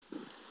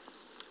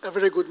A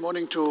very good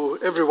morning to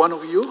every one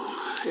of you.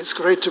 It's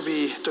great to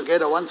be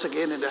together once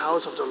again in the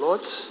house of the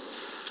Lord.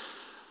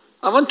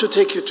 I want to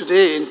take you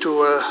today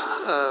into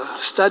a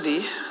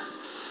study.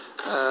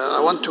 I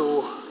want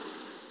to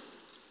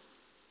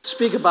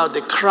speak about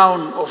the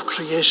crown of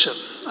creation.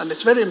 And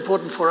it's very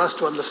important for us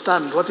to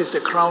understand what is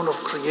the crown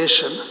of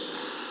creation.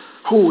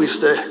 Who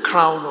is the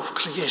crown of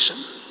creation?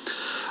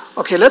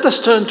 Okay, let us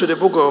turn to the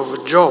book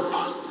of Job,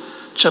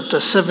 chapter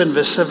 7,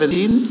 verse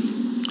 17.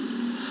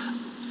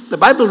 The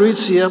Bible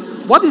reads here,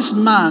 "What is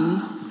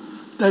man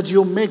that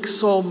you make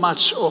so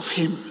much of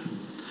him,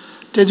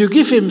 that you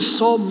give him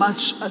so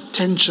much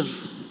attention,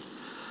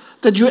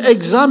 that you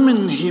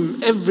examine him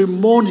every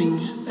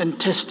morning and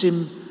test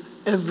him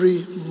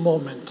every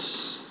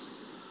moment?"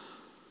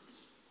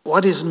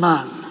 What is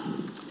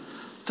man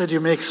that you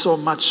make so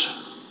much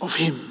of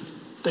him,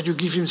 that you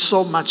give him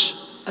so much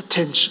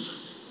attention?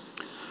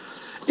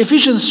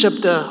 Ephesians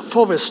chapter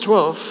 4, verse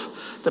 12,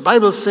 the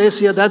Bible says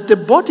here that the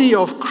body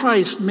of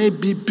Christ may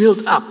be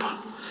built up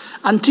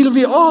until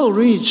we all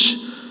reach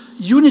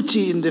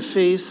unity in the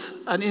faith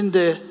and in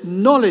the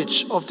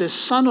knowledge of the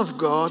Son of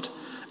God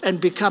and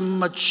become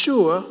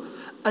mature,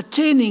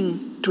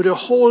 attaining to the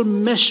whole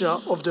measure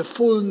of the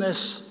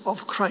fullness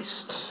of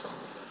Christ.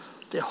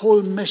 The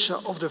whole measure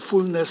of the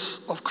fullness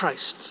of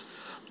Christ.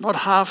 Not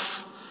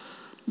half,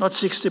 not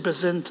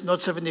 60%,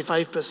 not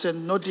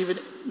 75%, not even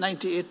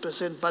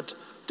 98%, but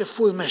the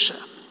full measure.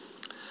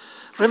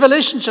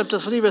 Revelation chapter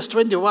 3, verse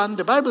 21,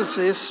 the Bible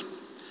says,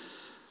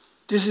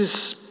 this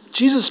is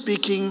Jesus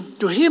speaking,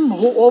 "To him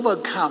who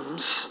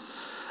overcomes,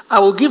 I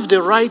will give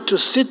the right to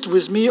sit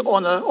with me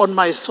on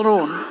my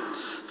throne,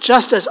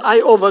 just as I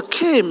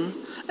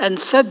overcame and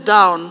sat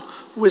down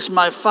with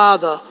my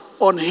Father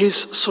on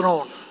his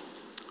throne."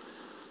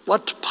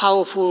 What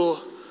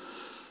powerful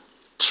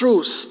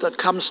truth that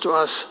comes to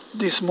us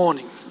this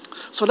morning.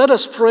 So let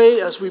us pray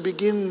as we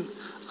begin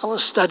our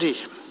study.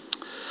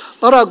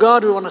 Lord our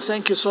God, we want to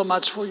thank you so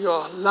much for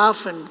your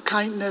love and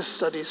kindness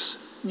that is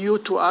new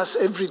to us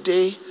every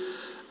day.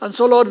 And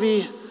so, Lord,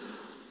 we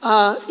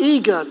are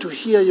eager to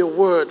hear your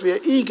word. We are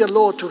eager,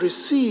 Lord, to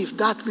receive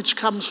that which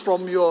comes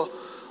from your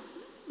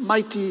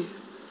mighty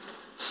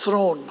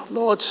throne.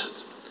 Lord,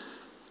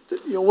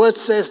 your word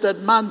says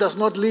that man does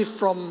not live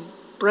from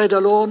bread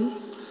alone,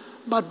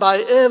 but by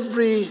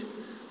every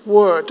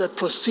word that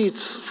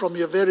proceeds from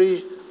your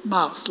very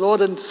mouth. Lord,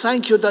 and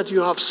thank you that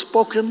you have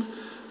spoken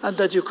and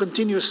that you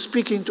continue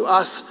speaking to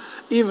us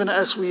even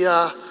as we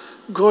are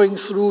going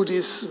through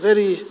this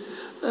very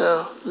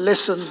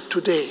lesson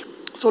today.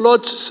 So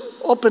Lord,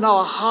 open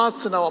our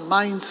hearts and our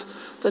minds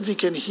that we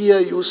can hear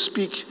you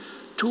speak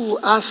to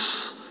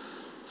us.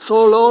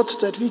 So Lord,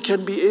 that we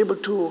can be able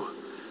to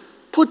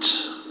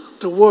put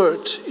the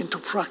word into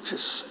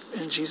practice.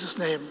 In Jesus'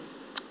 name,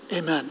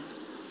 amen.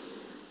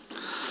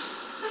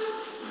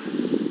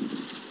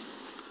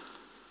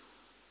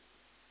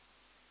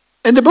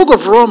 In the book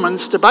of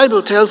Romans, the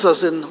Bible tells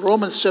us in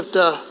Romans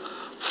chapter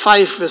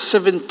 5, verse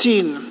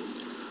 17,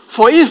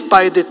 "For if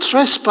by the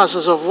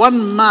trespasses of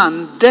one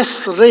man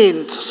death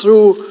reigned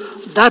through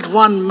that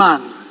one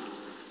man,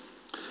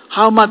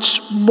 how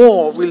much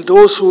more will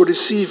those who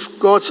receive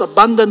God's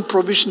abundant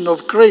provision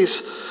of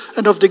grace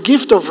and of the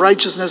gift of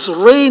righteousness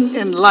reign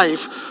in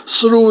life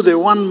through the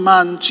one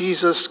man,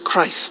 Jesus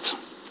Christ?"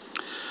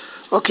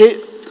 Okay,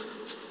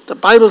 the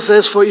Bible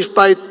says, "For if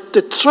by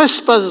the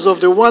trespasses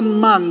of the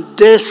one man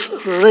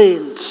death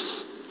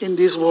reigns in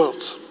this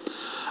world."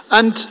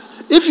 And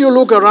if you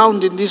look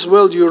around in this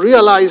world, you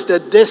realize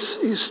that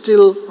death is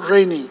still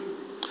reigning.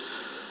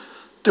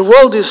 The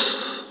world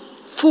is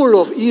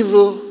full of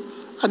evil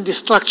and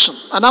destruction.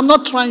 And I'm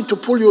not trying to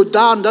pull you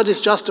down, that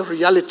is just a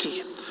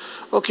reality.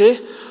 Okay?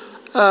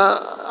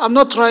 I'm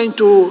not trying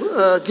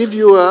to give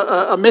you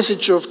a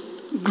message of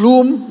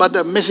gloom, but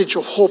a message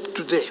of hope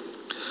today.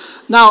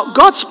 Now,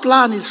 God's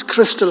plan is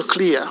crystal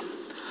clear.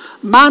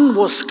 Man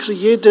was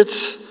created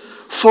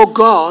for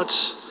God,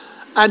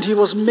 and he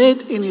was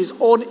made in his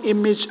own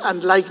image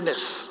and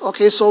likeness.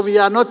 Okay, so we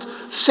are not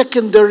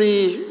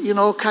secondary,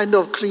 kind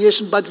of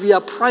creation, but we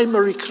are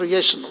primary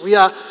creation. We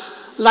are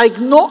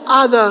like no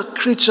other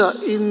creature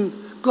in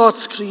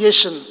God's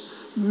creation,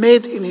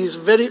 made in his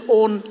very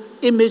own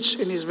image,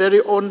 in his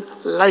very own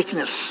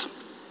likeness.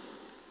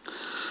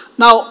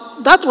 Now,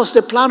 that was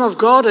the plan of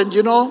God, and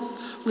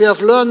we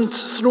have learned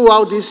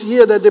throughout this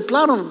year that the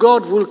plan of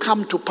God will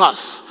come to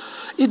pass.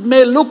 It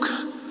may look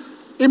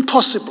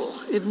impossible.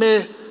 It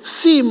may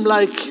seem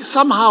like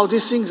somehow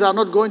these things are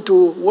not going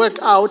to work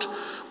out,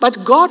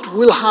 but God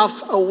will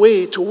have a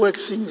way to work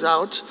things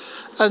out.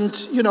 And,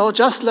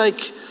 just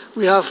like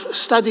we have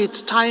studied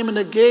time and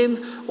again,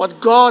 what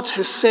God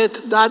has said,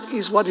 that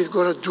is what he's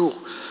going to do.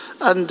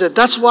 And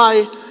that's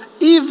why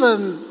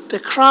even the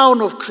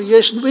crown of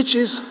creation, which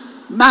is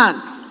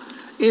man,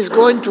 is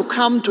going to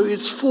come to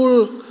its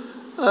full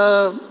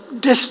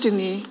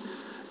destiny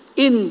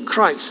in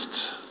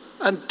Christ.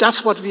 And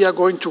that's what we are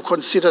going to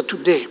consider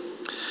today.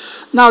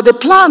 Now, the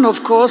plan,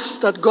 of course,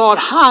 that God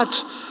had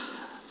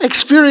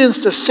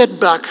experienced a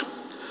setback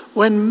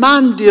when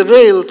man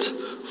derailed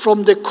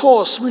from the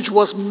course which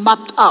was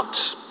mapped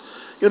out.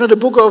 You know, the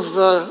book of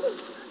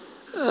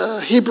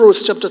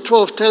Hebrews chapter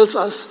 12 tells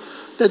us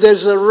that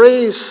there's a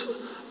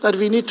race that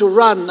we need to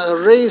run, a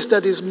race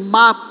that is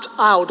mapped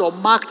out or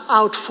marked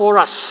out for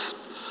us.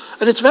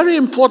 And it's very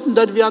important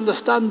that we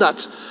understand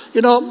that.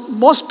 You know,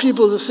 most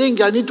people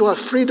think I need to have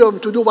freedom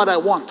to do what I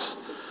want.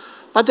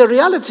 But the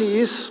reality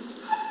is,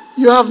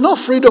 you have no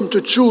freedom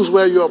to choose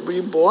where you are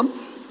being born.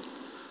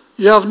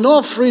 You have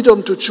no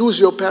freedom to choose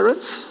your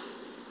parents.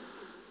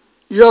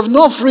 You have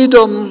no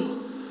freedom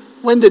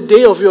when the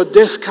day of your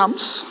death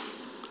comes.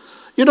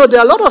 You know, there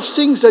are a lot of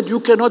things that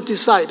you cannot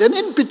decide. And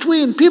in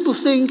between, people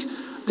think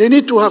they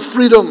need to have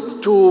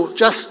freedom to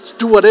just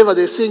do whatever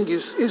they think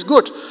is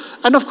good.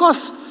 And of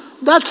course,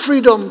 that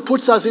freedom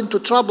puts us into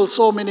trouble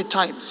so many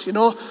times. You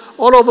know,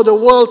 all over the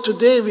world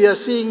today, we are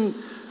seeing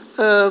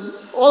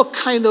all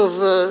kind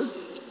of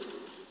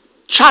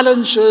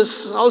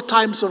challenges, all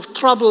types of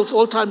troubles,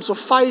 all types of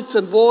fights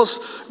and wars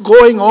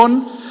going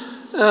on.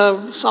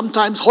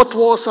 Sometimes hot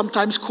wars,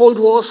 sometimes cold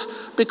wars,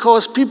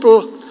 because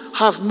people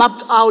have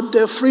mapped out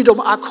their freedom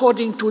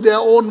according to their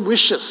own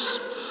wishes.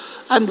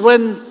 And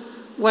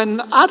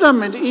when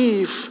Adam and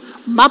Eve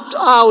mapped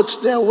out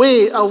their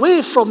way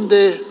away from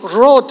the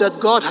road that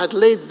God had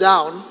laid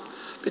down,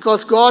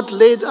 because God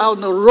laid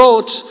down a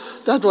road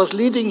that was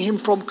leading him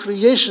from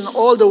creation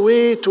all the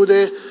way to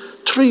the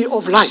tree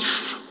of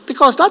life.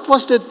 Because that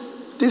was the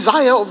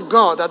desire of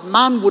God, that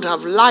man would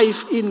have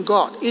life in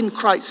God, in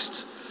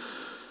Christ.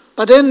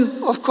 But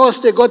then, of course,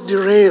 they got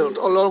derailed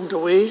along the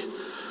way.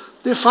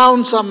 They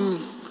found some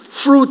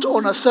fruit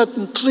on a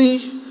certain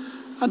tree,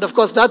 and of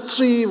course that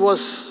tree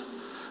was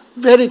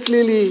very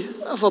clearly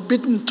a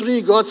forbidden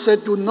tree. God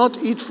said, do not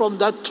eat from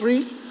that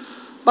tree.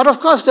 But of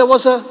course there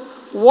was a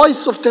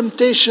voice of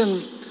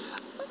temptation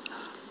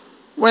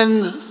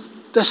when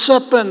the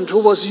serpent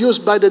who was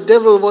used by the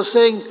devil was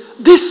saying,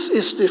 this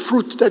is the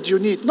fruit that you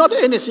need, not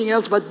anything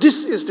else, but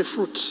this is the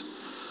fruit.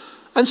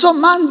 And so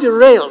man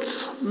derailed.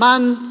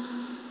 Man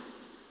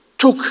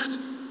took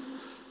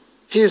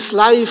his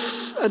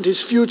life and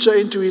his future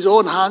into his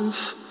own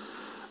hands.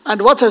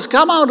 And what has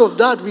come out of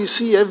that, we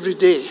see every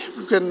day.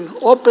 You can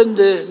open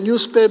the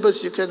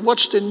newspapers, you can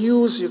watch the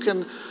news, you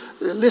can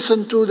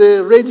listen to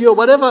the radio,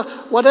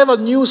 whatever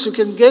news you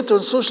can get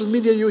on social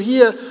media, you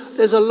hear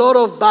there's a lot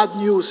of bad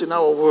news in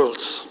our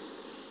worlds.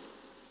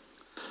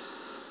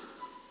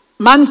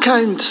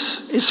 Mankind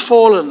is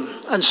fallen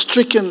and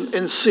stricken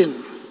in sin.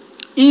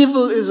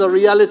 Evil is a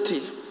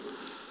reality.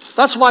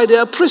 That's why there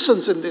are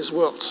prisons in this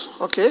world,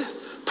 okay?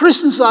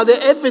 Prisons are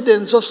the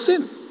evidence of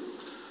sin.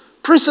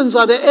 Prisons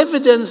are the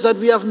evidence that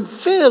we have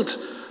failed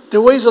the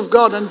ways of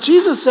God. And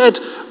Jesus said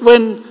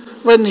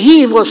when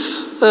he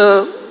was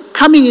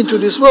coming into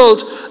this world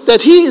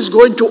that he is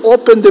going to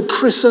open the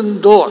prison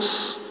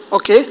doors,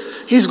 okay?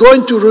 He's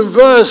going to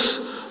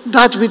reverse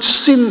that which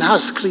sin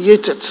has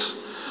created.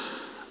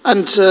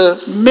 And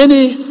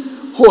many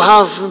who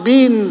have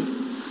been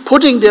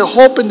putting their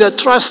hope and their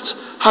trust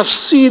have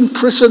seen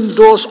prison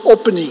doors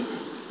opening.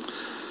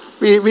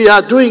 We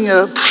are doing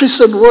a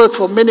prison work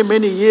for many,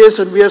 many years,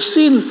 and we have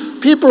seen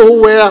people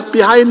who were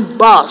behind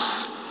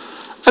bars.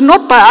 And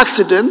not by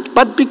accident,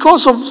 but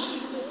because of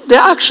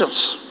their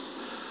actions.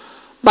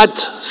 But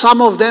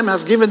some of them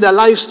have given their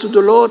lives to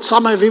the Lord.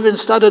 Some have even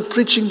started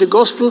preaching the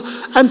gospel,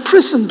 and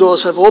prison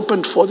doors have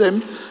opened for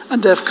them,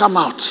 and they have come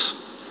out.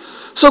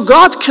 So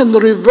God can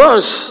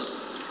reverse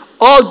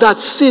all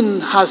that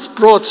sin has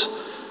brought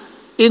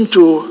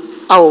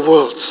into our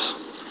worlds.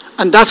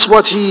 And that's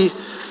what he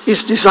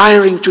is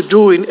desiring to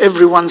do in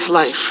everyone's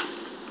life.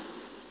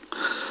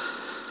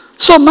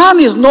 So man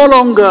is no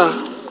longer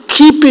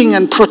keeping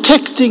and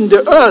protecting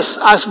the earth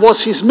as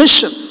was his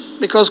mission,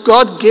 because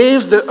God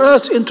gave the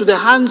earth into the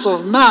hands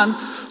of man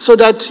so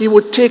that he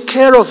would take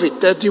care of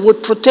it, that he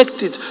would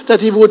protect it,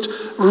 that he would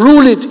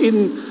rule it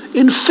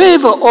in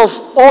favor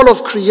of all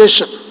of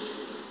creation.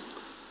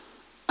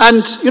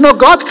 And,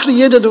 God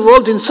created the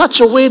world in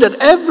such a way that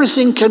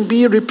everything can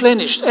be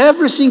replenished.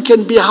 Everything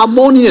can be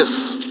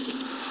harmonious.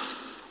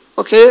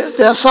 Okay?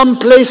 There are some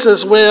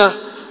places where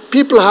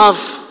people have,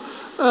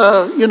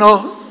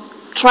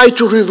 tried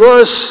to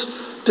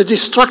reverse the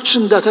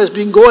destruction that has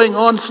been going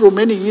on through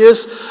many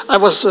years. I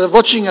was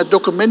watching a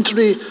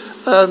documentary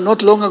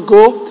not long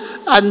ago,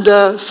 and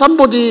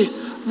somebody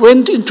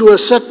went into a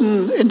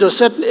certain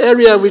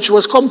area which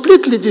was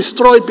completely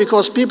destroyed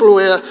because people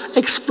were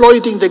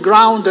exploiting the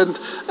ground, and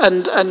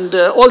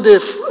all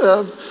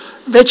the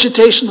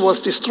vegetation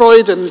was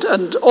destroyed,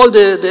 and all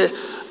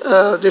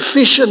the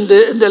fish in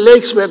the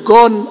lakes were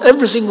gone.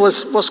 Everything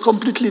was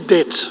completely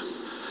dead.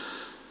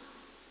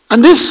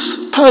 And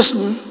this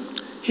person,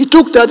 he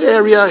took that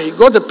area, he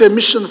got the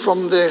permission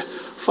from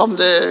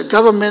the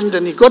government,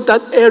 and he got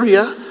that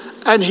area,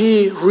 and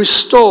he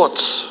restored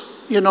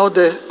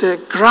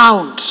the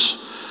ground.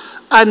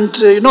 And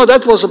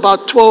that was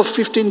about 12,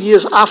 15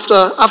 years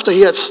after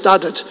he had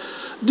started.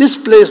 This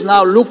place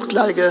now looked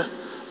like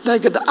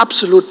an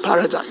absolute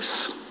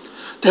paradise.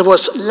 There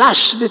was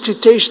lush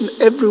vegetation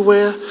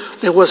everywhere.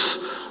 There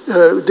was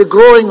the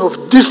growing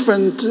of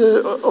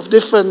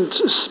different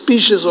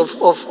species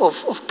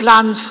of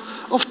plants,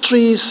 of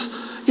trees.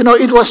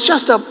 It was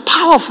just a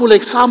powerful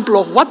example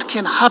of what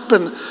can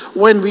happen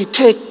when we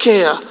take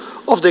care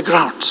of the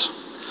ground.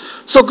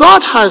 So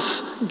God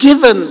has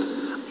given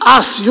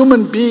us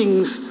human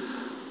beings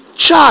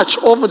charge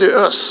over the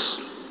earth.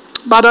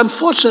 But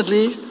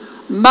unfortunately,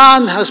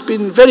 man has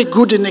been very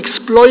good in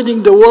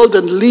exploiting the world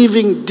and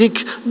leaving deep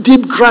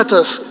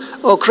craters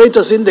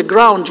in the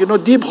ground,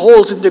 deep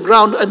holes in the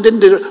ground, and then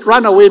they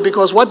run away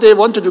because what they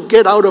wanted to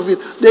get out of it,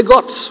 they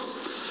got.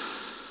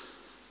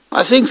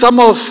 I think some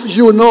of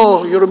you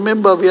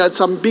remember we had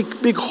some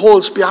big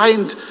holes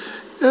behind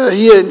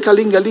here in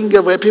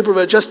Kalingalinga where people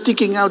were just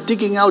digging out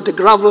the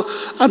gravel,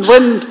 and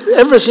when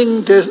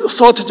everything they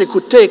thought they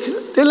could take,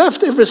 they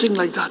left everything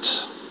like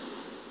that.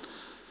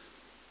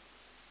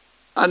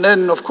 And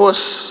then, of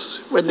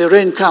course, when the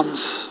rain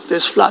comes,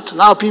 there's flood.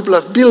 Now people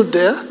have built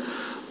there,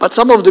 but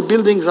some of the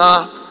buildings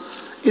are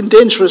in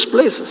dangerous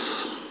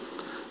places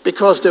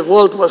because the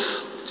world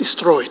was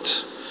destroyed.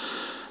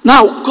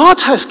 Now, God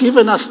has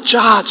given us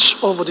charge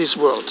over these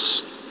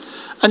worlds.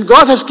 And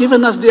God has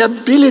given us the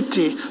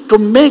ability to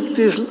make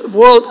this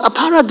world a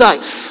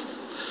paradise.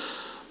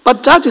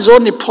 But that is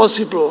only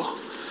possible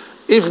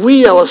if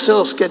we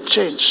ourselves get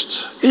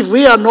changed. If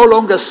we are no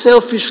longer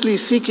selfishly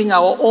seeking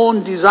our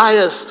own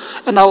desires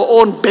and our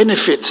own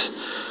benefit.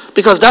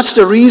 Because that's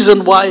the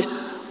reason why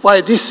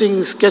these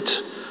things get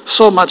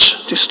so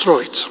much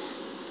destroyed.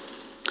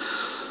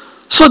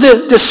 So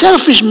the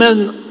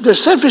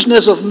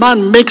selfishness of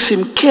man makes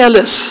him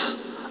careless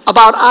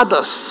about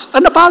others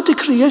and about the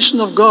creation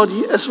of God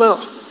as well.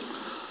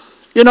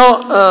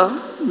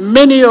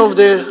 Many of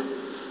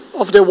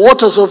the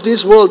waters of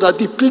this world are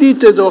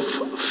depleted of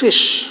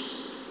fish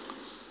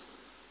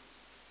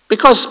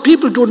because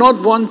people do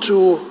not want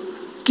to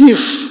give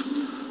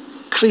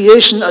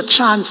creation a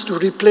chance to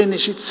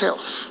replenish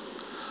itself.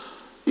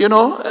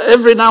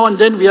 Every now and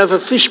then we have a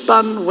fish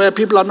ban where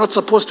people are not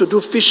supposed to do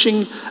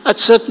fishing at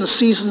certain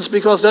seasons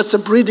because that's a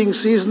breeding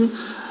season,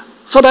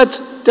 so that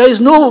there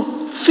is no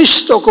fish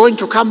stock going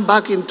to come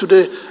back into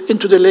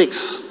the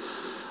lakes.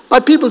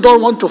 But people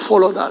don't want to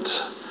follow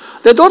that.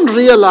 They don't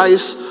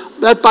realize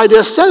that by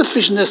their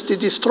selfishness they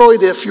destroy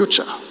their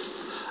future.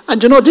 And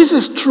this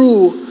is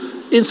true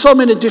in so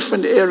many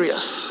different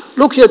areas.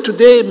 Look here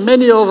today,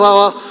 many of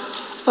our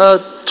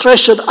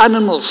treasured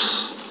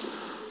animals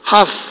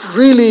have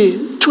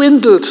really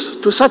dwindled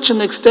to such an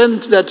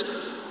extent that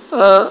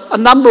a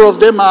number of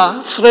them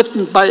are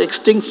threatened by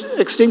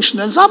extinction,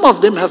 and some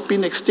of them have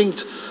been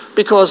extinct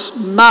because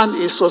man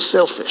is so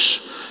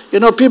selfish.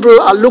 People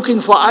are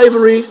looking for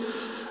ivory,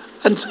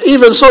 and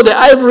even so the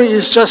ivory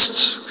is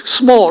just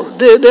small.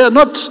 They're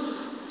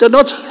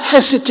not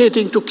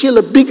hesitating to kill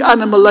a big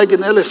animal like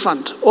an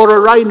elephant or a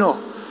rhino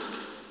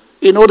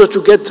in order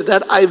to get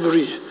that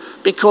ivory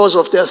because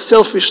of their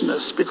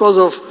selfishness, because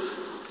of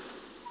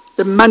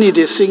the money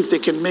they think they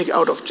can make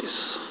out of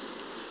this.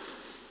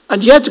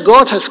 And yet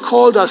God has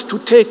called us to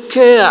take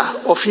care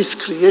of his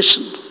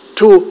creation,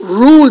 to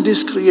rule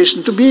this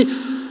creation, to be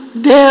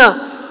there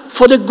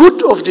for the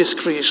good of this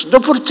creation, to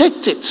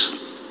protect it.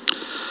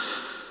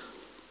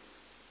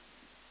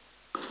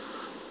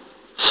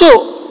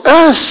 So,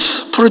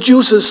 earth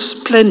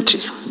produces plenty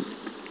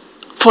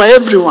for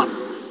everyone.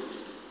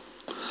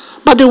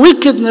 But the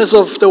wickedness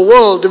of the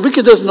world, the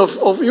wickedness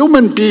of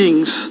human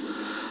beings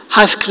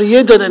has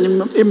created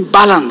an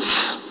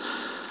imbalance.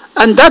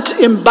 And that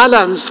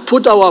imbalance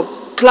put our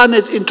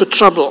planet into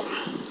trouble.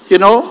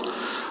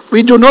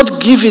 We do not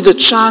give it a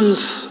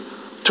chance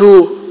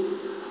to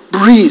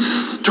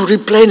breathe, to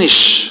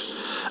replenish.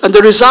 And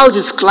the result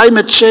is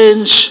climate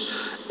change,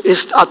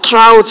 is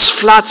droughts,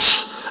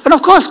 floods. And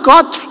of course,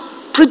 God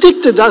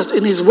predicted that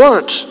in his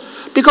word.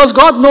 Because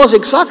God knows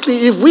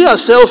exactly if we are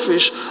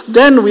selfish,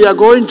 then we are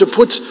going to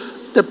put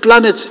the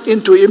planet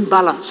into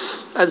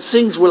imbalance. And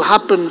things will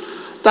happen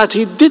that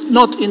he did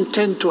not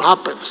intend to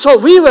happen. So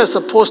we were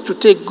supposed to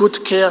take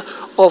good care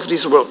of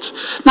this world.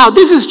 Now,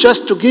 this is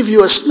just to give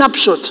you a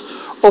snapshot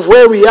of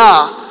where we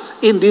are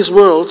in this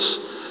world,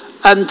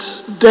 and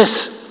death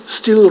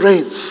still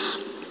reigns.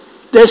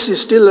 Death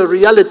is still a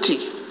reality.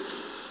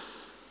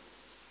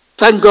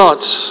 Thank God,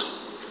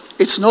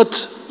 it's not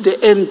the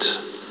end.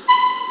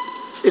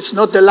 It's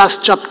not the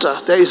last chapter.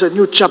 There is a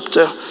new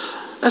chapter,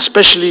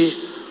 especially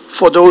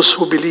for those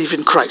who believe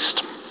in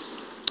Christ.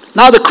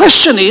 Now, the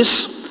question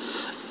is,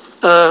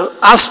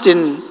 asked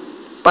in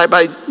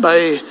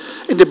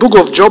the book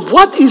of Job,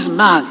 what is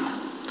man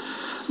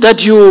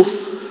that you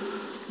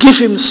give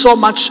him so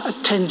much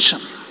attention?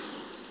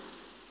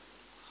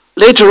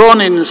 Later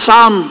on in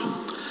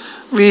Psalm,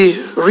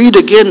 we read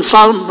again,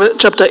 Psalm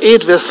chapter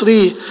 8, verse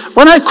 3,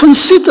 when I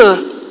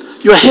consider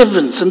your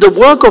heavens and the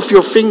work of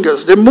your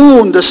fingers, the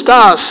moon, the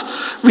stars,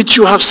 which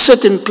you have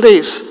set in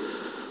place,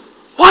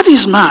 what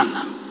is man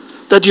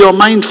that you are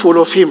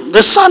mindful of him?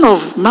 The son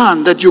of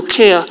man that you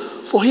care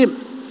for him?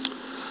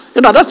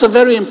 That's a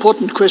very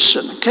important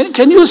question.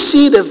 Can you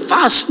see the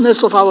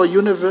vastness of our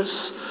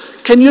universe?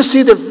 Can you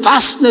see the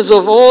vastness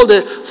of all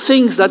the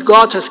things that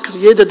God has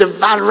created, the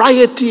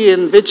variety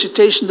in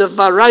vegetation, the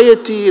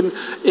variety in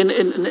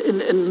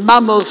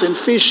mammals and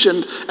fish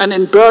and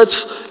in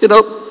birds?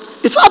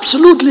 It's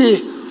absolutely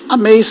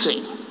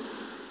amazing.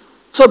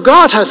 So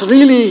God has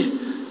really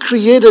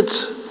created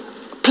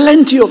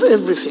plenty of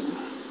everything.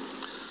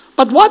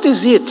 But what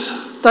is it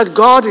that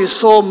God is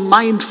so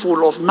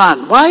mindful of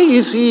man? Why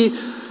is he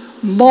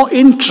more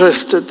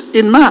interested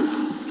in man?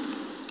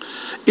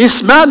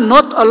 Is man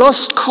not a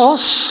lost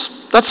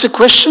cause? That's the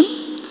question.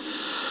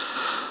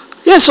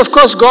 Yes, of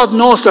course, God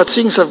knows that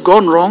things have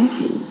gone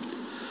wrong,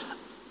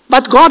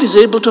 but God is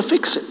able to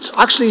fix it.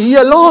 Actually, he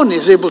alone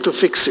is able to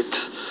fix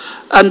it.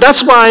 And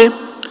that's why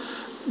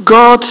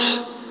God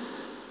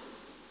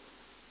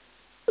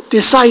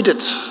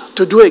decided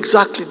to do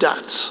exactly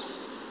that.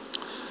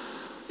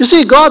 You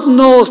see, God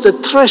knows the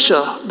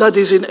treasure that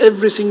is in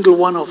every single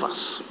one of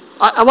us.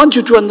 I want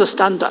you to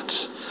understand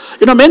that.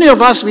 Many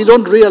of us, we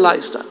don't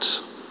realize that.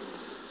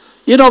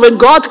 When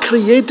God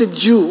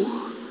created you,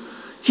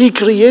 he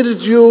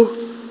created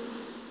you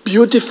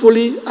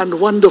beautifully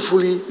and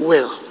wonderfully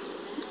well.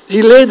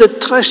 He laid a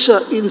treasure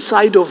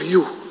inside of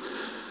you.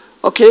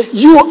 Okay?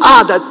 You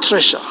are that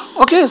treasure.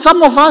 Okay?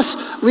 Some of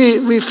us,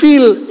 we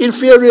feel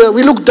inferior.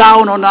 We look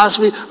down on us.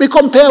 We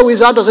compare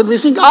with others and we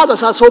think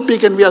others are so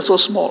big and we are so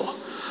small.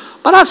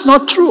 But that's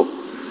not true.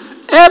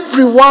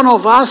 Every one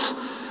of us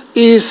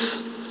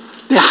is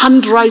the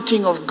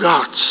handwriting of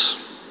God.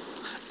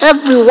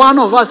 Every one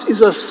of us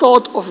is a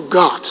thought of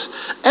God.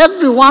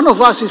 Every one of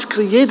us is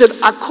created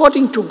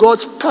according to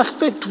God's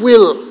perfect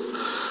will.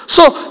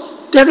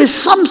 So there is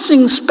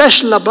something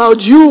special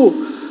about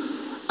you.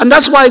 And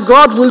that's why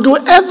God will do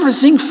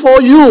everything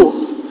for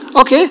you.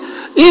 Okay?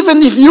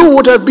 Even if you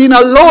would have been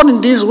alone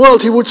in this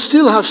world, he would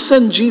still have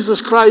sent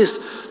Jesus Christ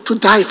to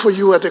die for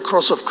you at the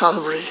cross of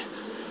Calvary.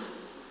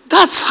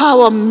 That's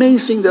how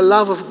amazing the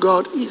love of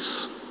God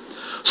is.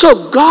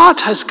 So God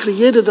has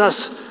created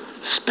us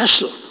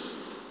special.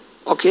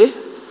 Okay?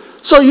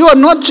 So you are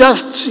not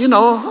just, an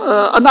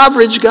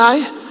average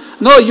guy.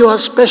 No, you are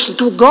special.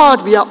 To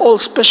God, we are all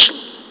special.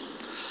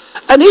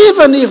 And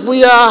even if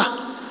we are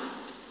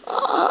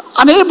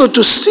unable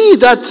to see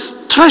that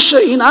treasure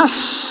in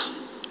us,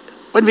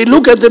 when we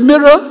look at the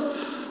mirror,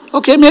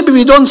 okay, maybe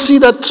we don't see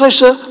that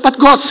treasure, but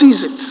God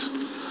sees it.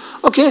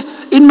 Okay?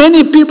 In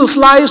many people's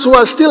lives who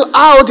are still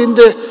out in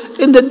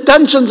the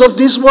dungeons of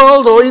this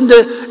world or in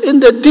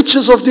the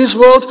ditches of this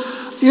world,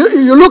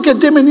 you look at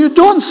them and you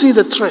don't see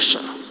the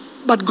treasure.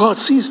 But God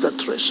sees that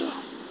treasure.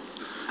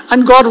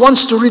 And God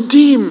wants to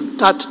redeem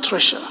that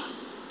treasure.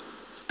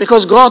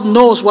 Because God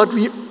knows what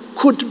we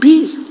could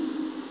be.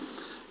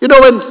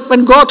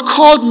 When God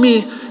called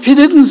me, he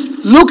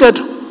didn't look at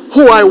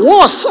who I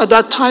was at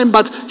that time,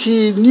 but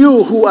he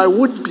knew who I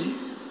would be.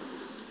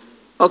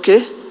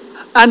 Okay?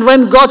 And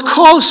when God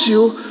calls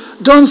you,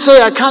 don't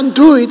say, I can't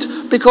do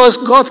it, because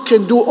God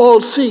can do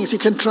all things. He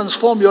can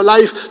transform your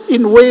life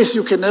in ways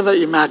you can never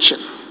imagine.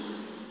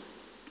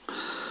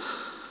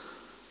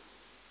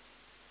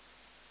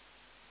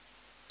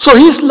 So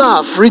his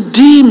love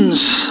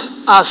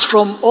redeems us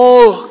from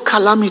all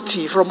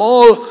calamity, from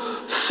all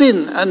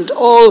sin and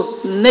all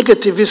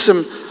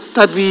negativism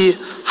that we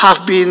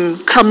have been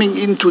coming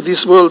into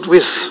this world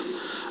with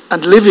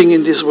and living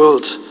in this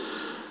world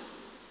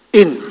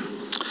in.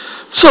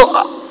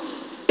 So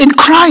in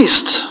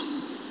Christ,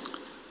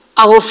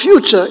 our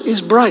future is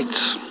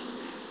bright.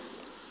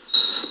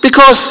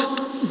 Because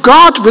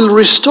God will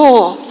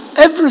restore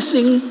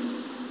everything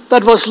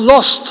that was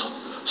lost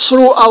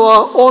through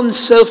our own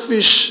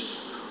selfish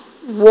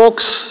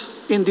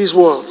walks in this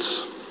world.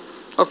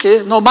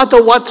 Okay? No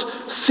matter what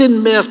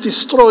sin may have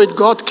destroyed,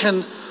 God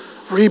can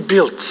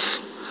rebuild.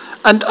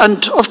 And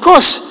of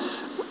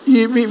course,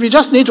 we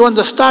just need to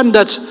understand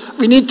that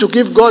we need to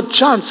give God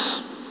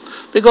chance.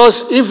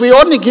 Because if we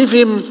only give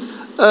him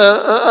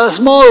a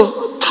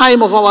small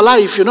time of our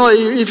life,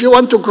 if you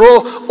want to grow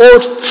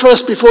old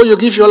first before you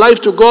give your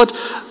life to God,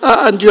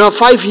 and you have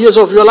 5 years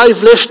of your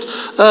life left,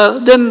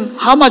 then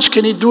how much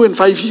can he do in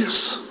 5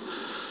 years?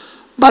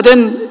 But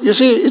then, you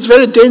see, it's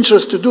very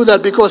dangerous to do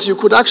that, because you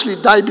could actually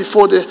die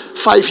before the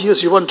 5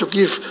 years you want to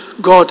give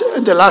God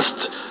in the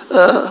last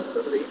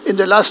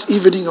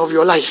evening of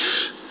your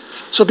life.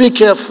 So be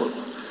careful.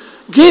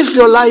 Give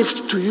your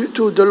life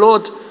to the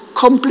Lord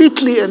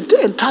completely and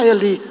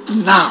entirely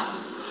now.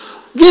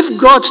 Give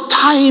God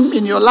time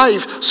in your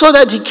life so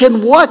that he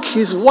can work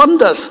his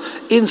wonders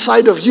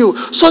inside of you,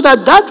 so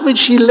that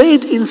which he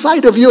laid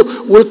inside of you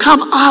will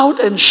come out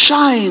and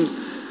shine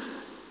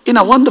in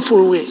a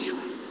wonderful way.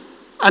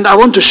 And I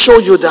want to show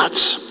you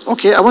that.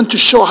 Okay, I want to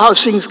show how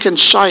things can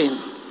shine.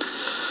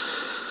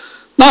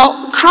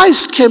 Now,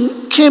 Christ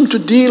came to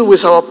deal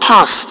with our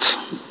past.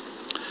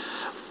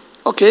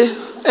 Okay,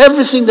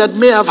 everything that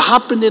may have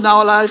happened in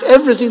our life,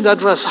 everything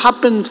that has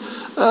happened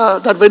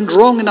that went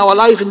wrong in our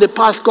life in the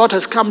past, God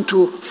has come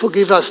to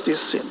forgive us this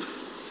sin.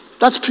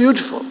 That's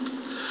beautiful.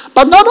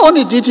 But not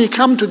only did he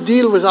come to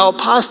deal with our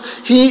past,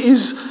 he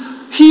is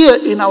here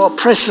in our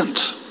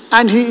present.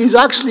 And he is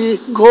actually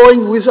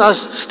going with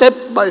us step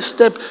by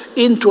step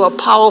into a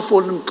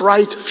powerful and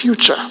bright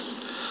future.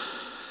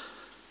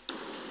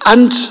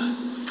 And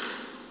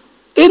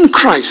in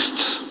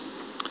Christ,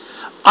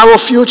 our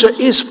future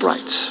is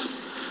bright,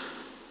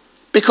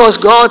 because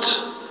God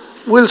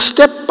will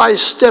step by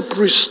step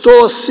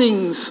restore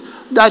things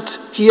that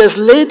he has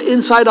laid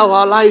inside of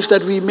our lives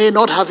that we may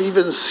not have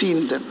even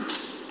seen them.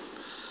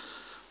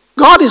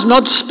 God is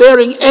not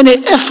sparing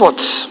any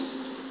efforts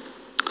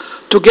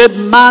to get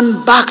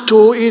man back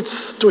to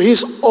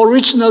his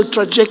original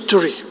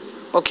trajectory.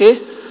 Okay?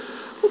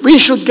 We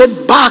should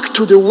get back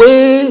to the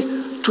way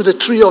to the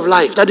tree of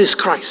life, that is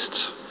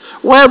Christ,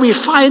 where we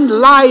find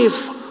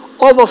life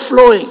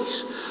overflowing.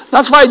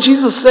 That's why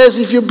Jesus says,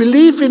 if you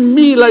believe in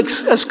me, like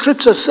as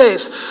scripture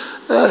says,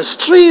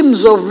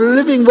 streams of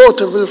living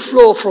water will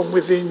flow from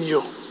within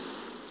you.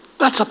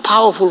 That's a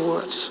powerful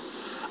word.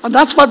 And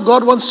that's what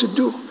God wants to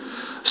do.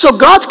 So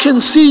God can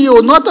see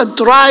you not a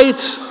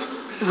dried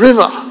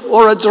river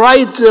or a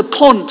dried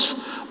pond,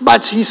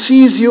 but he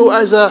sees you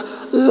as a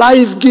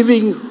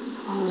life-giving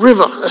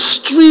river, a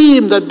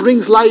stream that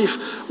brings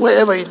life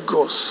wherever it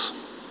goes.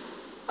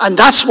 And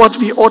that's what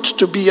we ought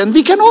to be. And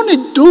we can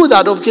only do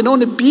that, or we can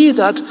only be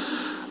that,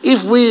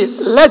 if we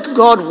let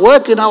God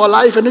work in our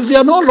life, and if we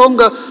are no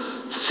longer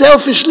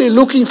selfishly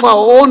looking for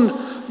our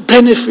own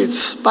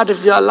benefits, but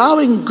if we are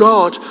allowing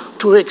God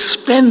to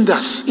expand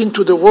us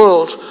into the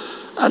world.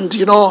 And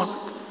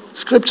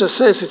Scripture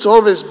says it's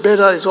always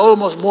better, it's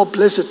almost more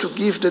blessed to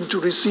give than to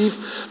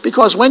receive,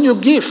 because when you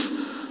give,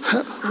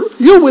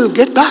 you will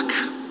get back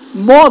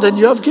more than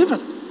you have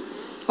given.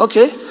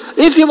 Okay?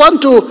 If you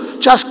want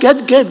to just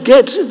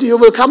get, you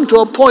will come to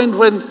a point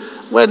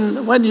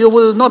when you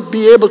will not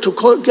be able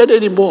to get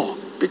any more,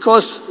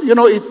 because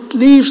it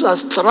leaves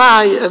us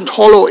dry and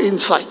hollow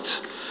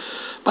inside.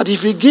 But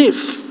if we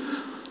give,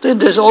 then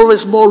there's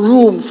always more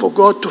room for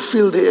God to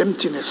fill the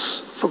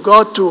emptiness, for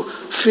God to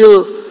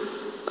fill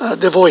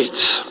the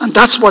voids. And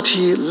that's what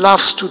he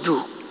loves to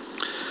do.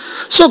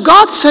 So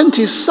God sent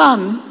his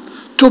Son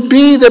to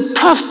be the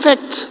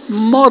perfect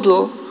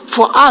model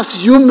for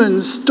us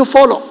humans to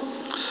follow.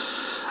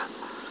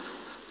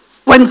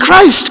 When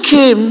Christ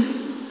came,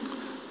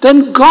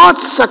 then God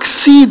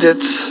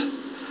succeeded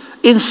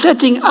in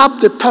setting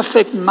up the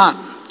perfect man.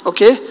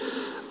 Okay?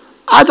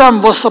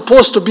 Adam was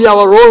supposed to be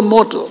our role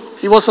model.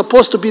 He was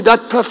supposed to be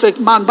that perfect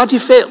man, but he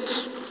failed.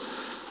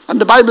 And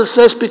the Bible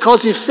says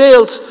because he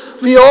failed,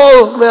 we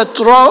all were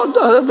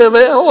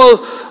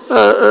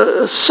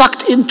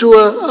sucked into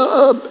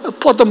a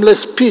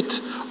bottomless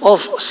pit of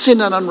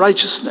sin and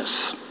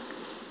unrighteousness.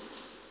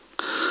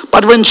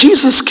 But when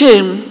Jesus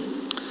came,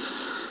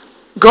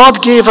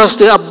 God gave us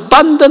the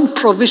abundant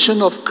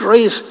provision of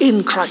grace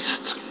in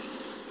Christ.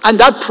 And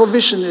that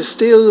provision is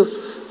still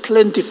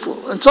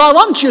plentiful. And so I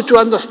want you to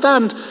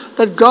understand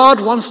that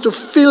God wants to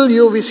fill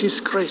you with his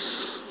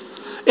grace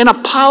in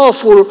a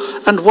powerful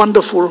and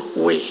wonderful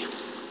way.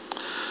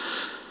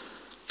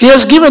 He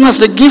has given us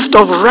the gift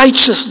of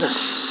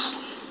righteousness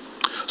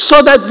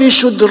so that we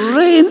should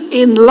reign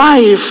in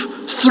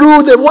life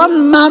through the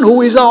one man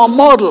who is our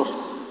model,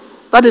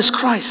 that is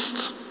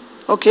Christ.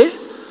 Okay?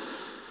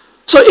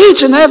 So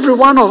each and every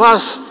one of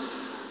us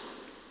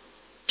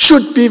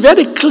should be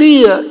very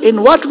clear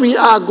in what we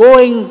are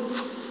going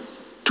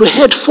to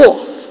head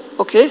for.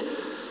 Okay?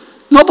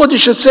 Nobody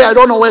should say, I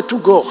don't know where to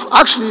go.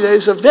 Actually, there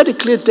is a very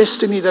clear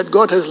destiny that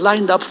God has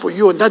lined up for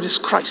you, and that is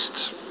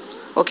Christ.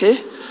 Okay?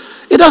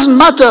 It doesn't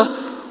matter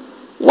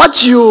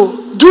what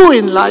you do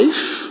in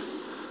life,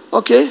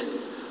 okay?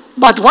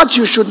 But what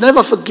you should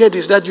never forget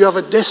is that you have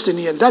a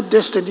destiny, and that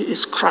destiny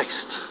is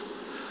Christ.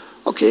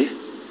 Okay?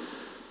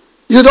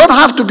 You don't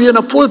have to be in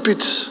a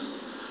pulpit.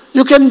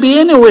 You can be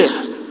anywhere.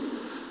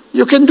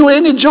 You can do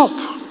any job.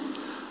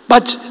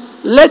 But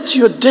let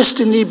your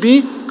destiny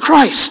be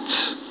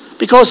Christ,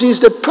 because he's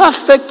the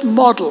perfect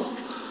model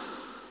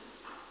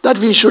that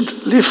we should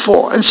live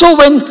for. And so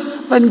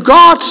when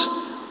God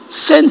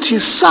sent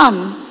his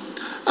Son,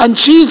 and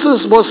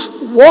Jesus was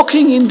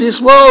walking in this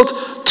world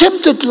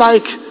tempted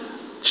like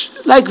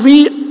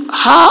we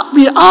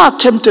are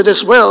tempted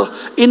as well,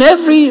 in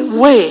every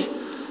way,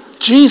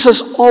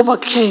 Jesus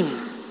overcame.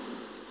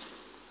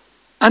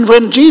 And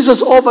when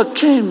Jesus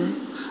overcame,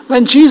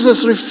 when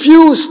Jesus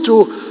refused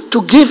to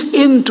give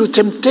in to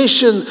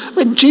temptation,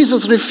 when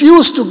Jesus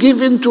refused to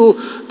give in to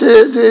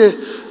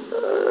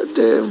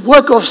the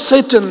work of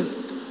Satan,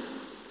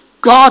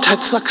 God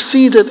had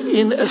succeeded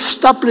in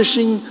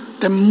establishing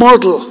the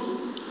model,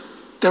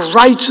 the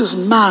righteous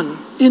man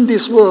in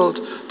this world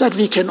that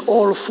we can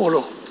all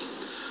follow.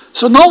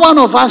 So no one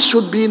of us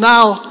should be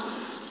now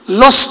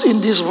lost in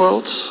this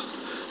world,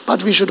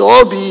 but we should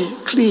all be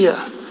clear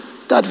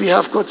that we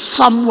have got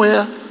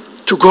somewhere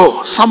to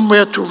go,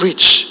 somewhere to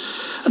reach.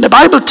 And the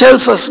Bible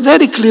tells us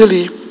very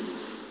clearly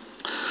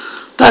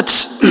that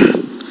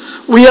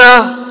we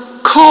are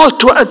called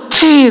to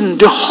attain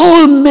the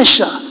whole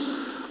measure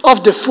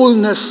of the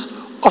fullness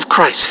of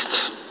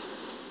Christ.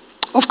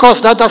 Of course,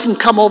 that doesn't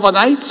come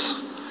overnight,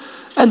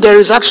 and there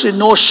is actually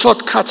no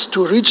shortcut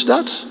to reach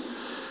that.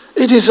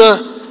 It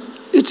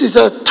is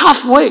a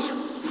tough way.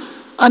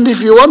 And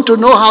if you want to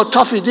know how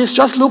tough it is,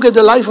 just look at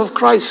the life of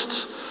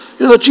Christ.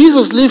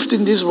 Jesus lived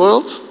in this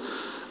world,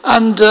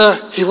 and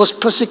he was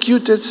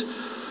persecuted.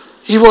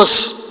 He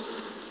was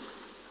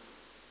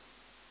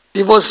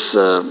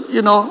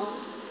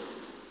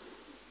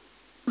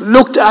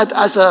looked at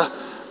as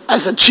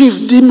a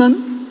chief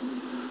demon.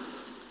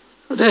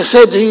 They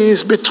said he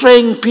is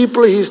betraying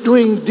people, he's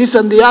doing this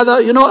and the other,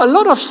 a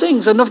lot of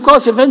things. And of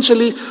course,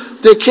 eventually,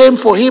 they came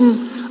for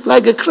him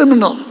like a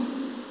criminal.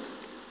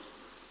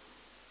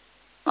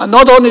 And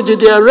not only did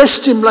they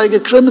arrest him like a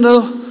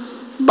criminal,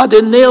 but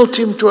they nailed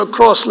him to a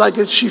cross like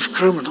a chief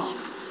criminal.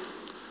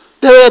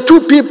 There were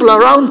two people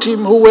around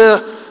him who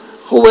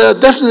were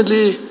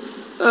definitely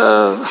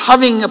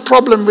having a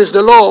problem with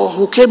the law,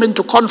 who came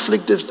into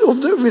conflict with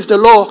the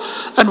law.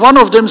 And one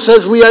of them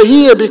says, we are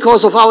here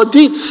because of our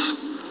deeds.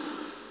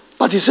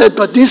 But he said,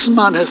 but this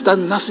man has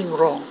done nothing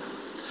wrong.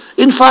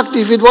 In fact,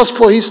 if it was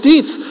for his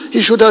deeds, he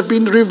should have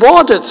been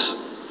rewarded.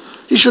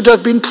 He should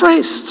have been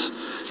praised.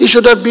 He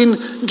should have been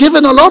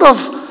given a lot of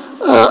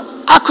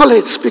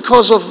accolades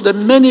because of the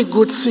many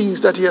good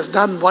things that he has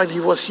done while he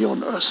was here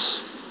on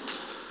earth.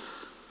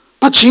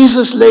 But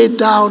Jesus laid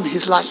down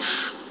his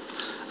life.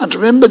 And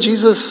remember,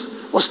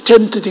 Jesus was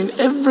tempted in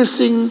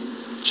everything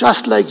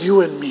just like you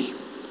and me.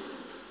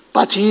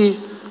 But he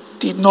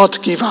did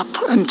not give up.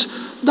 And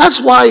that's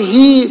why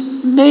he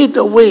made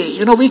a way.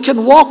 We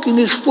can walk in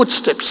his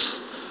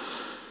footsteps.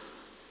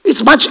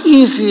 It's much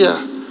easier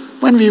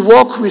when we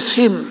walk with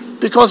him,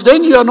 because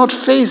then you are not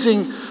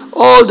facing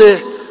all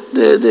the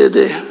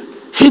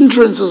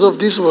hindrances of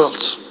this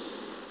world.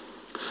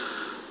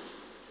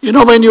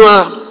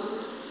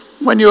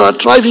 When you are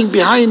driving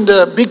behind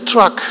a big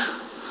truck,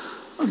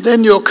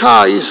 then your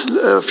car is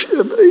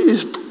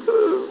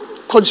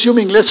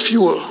consuming less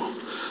fuel,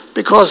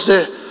 because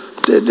the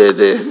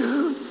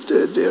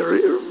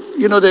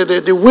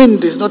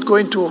wind is not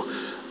going to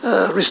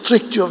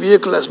restrict your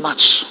vehicle as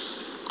much.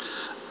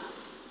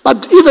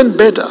 But even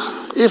better,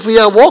 if we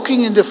are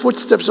walking in the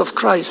footsteps of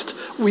Christ,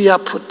 we are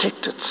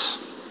protected.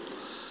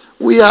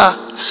 We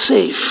are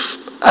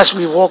safe as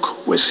we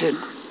walk with him.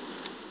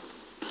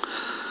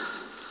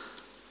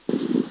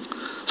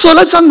 So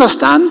let's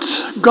understand,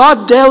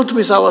 God dealt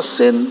with our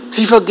sin.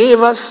 He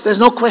forgave us. There's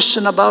no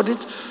question about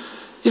it.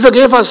 He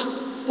forgave us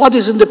what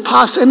is in the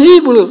past, and he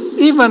will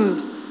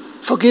even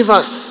forgive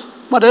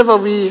us whatever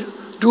we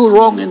do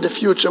wrong in the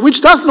future,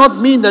 which does not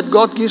mean that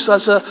God gives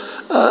us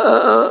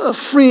a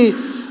free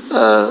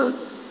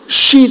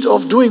sheet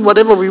of doing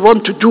whatever we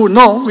want to do.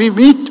 No, we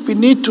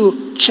need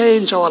to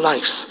change our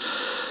lives.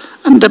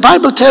 And the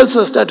Bible tells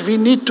us that we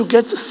need to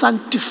get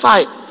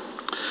sanctified.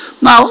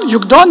 Now, you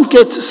don't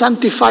get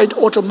sanctified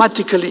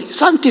automatically.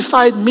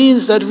 Sanctified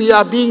means that we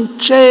are being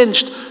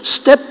changed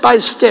step by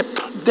step,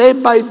 day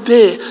by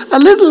day, a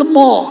little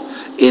more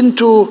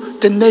into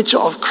the nature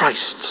of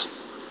Christ.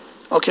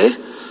 Okay?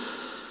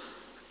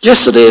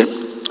 Yesterday,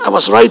 I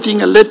was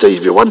writing a letter.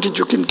 If you want it,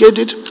 you can get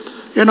it.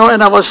 And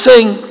I was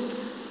saying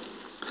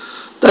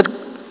that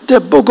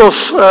the book of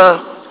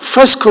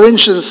 1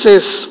 Corinthians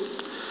says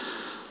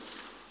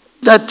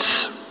that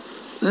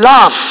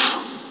love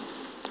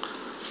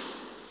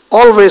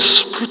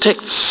always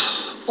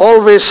protects,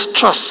 always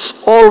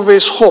trusts,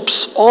 always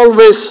hopes,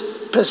 always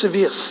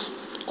perseveres.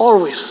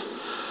 Always.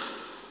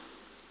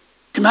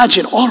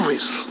 Imagine,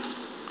 always.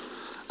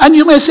 And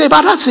you may say,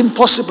 but that's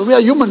impossible. We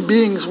are human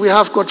beings. We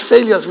have got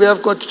failures. We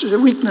have got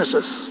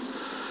weaknesses.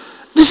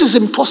 This is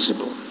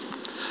impossible.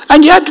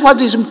 And yet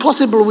what is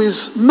impossible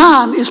with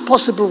man is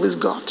possible with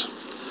God.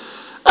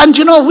 And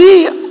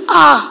we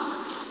are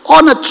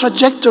on a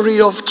trajectory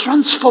of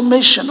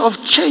transformation,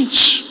 of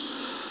change.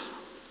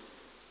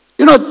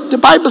 The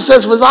Bible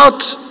says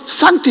without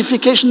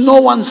sanctification, no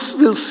one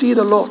will see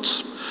the Lord.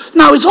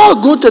 Now, it's all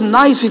good and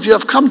nice if you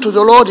have come to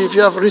the Lord, if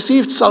you have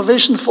received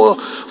salvation for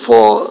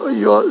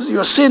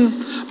your sin.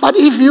 But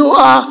if you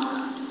are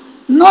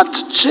not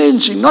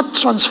changing, not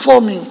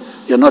transforming,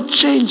 you're not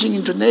changing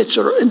into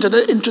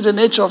the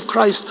nature of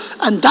Christ.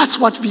 And that's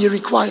what we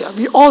require.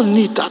 We all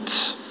need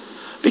that.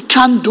 We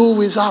can't do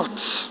without.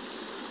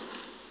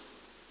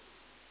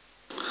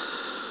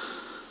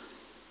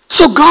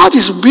 So God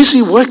is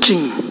busy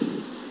working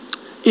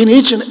in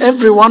each and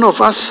every one of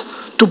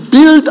us to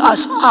build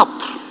us up.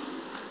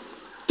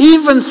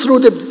 Even through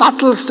the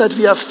battles that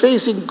we are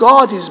facing,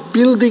 God is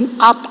building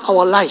up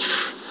our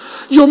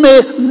life. You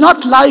may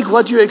not like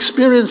what you're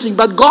experiencing,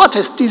 but God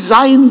has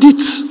designed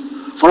it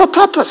for a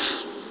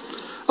purpose.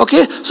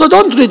 Okay? So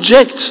don't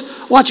reject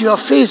what you are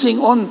facing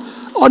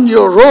on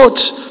your road,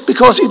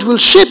 because it will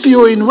shape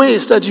you in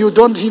ways that you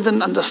don't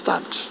even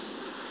understand.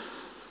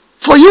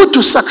 For you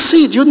to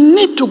succeed, you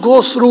need to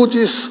go through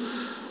these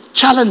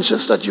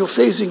challenges that you're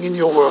facing in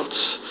your world.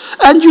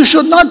 And you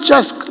should not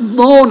just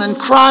moan and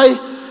cry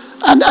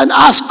and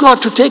ask God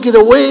to take it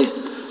away,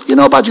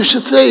 but you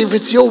should say, if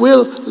it's your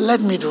will, let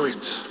me do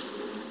it.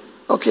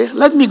 Okay?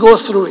 Let me go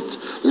through it.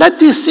 Let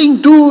this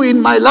thing do in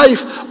my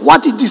life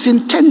what it is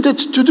intended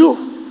to do.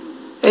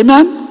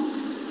 Amen?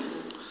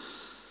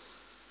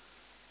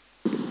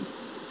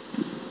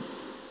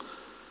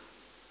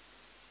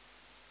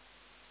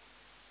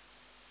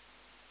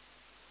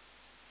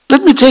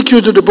 me take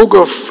you to the book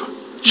of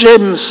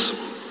James,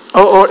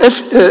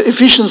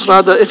 Ephesians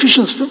rather,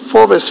 Ephesians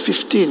 4 verse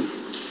 15.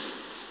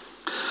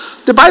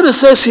 The Bible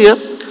says here,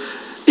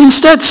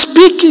 instead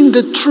speaking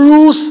the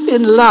truth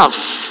in love.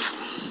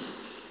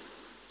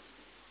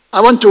 I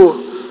want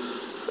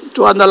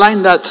to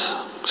underline that,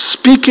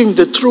 speaking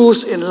the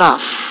truth in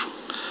love.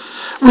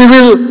 We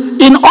will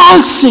in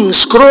all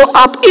things grow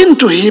up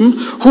into him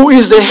who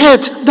is the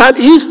head, that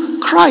is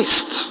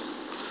Christ.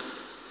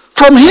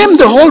 From him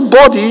the whole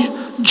body,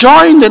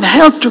 joined and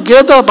held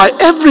together by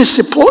every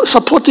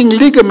supporting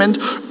ligament,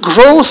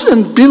 grows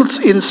and builds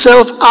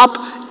itself up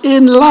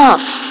in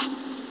love,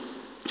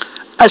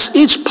 as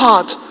each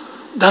part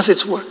does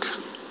its work.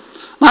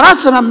 Now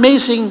that's an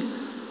amazing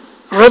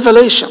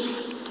revelation.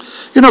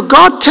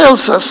 God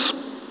tells us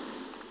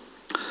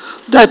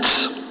that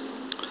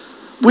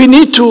we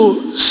need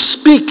to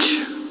speak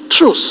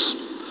truth.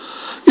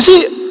 You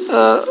see,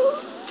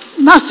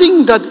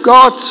 nothing that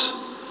God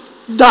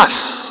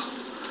does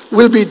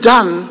will be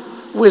done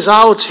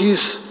without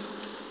his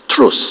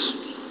truth.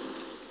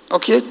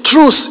 Okay?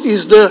 Truth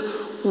is the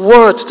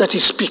word that he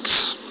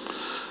speaks.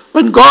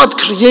 When God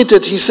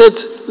created, he said,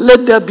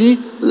 let there be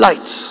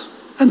light.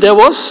 And there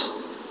was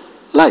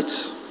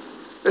light.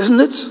 Isn't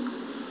it?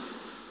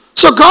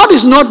 So God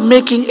is not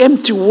making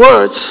empty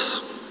words.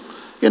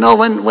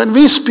 When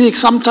we speak,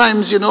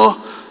 sometimes,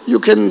 you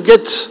can get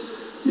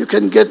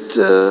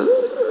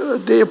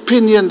the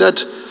opinion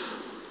that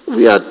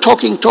we are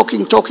talking,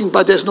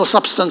 but there's no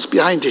substance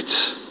behind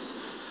it.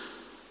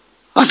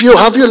 Have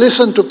you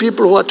listened to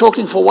people who are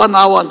talking for 1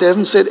 hour and they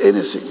haven't said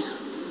anything?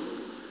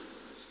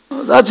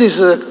 That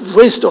is a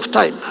waste of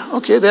time.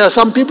 Okay, there are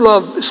some people who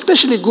are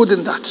especially good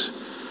in that.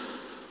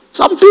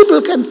 Some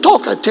people can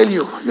talk, I tell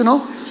you,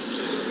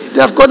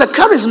 They have got a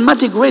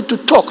charismatic way to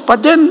talk,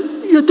 but then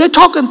they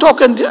talk, and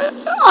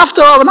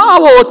after an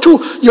hour or two,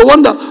 you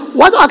wonder,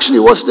 what actually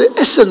was the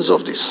essence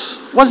of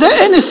this? Was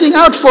there anything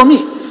out for me?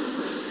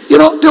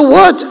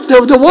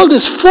 The world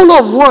is full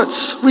of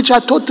words which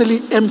are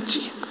totally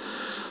empty.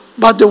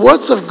 But the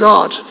words of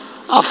God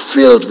are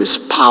filled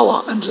with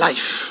power and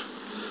life.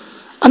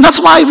 And that's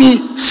why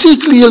we see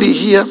clearly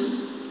here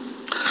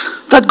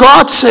that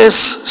God says,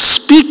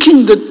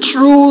 speaking the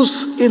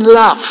truth in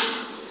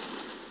love.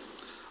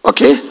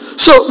 Okay?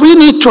 So we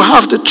need to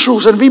have the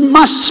truth, and we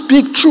must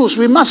speak truth.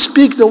 We must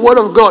speak the word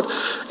of God.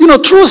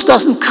 Truth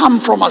doesn't come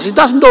from us. It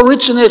doesn't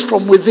originate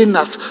from within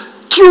us.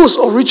 Truth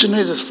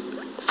originates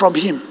from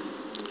him,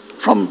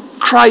 from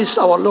Christ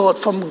our Lord,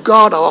 from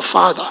God our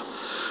Father.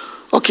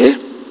 Okay?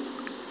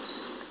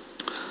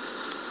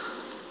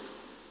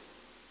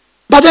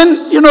 But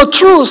then,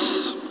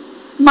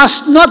 truth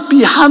must not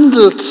be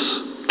handled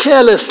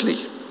carelessly.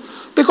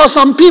 Because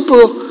some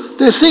people,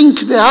 they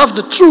think they have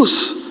the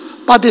truth,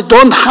 but they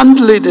don't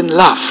handle it in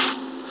love.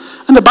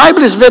 And the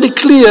Bible is very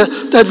clear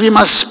that we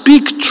must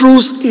speak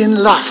truth in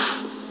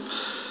love.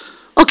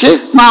 Okay,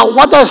 now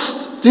what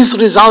does this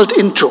result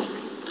into?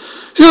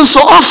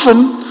 So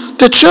often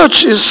the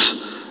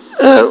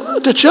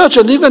church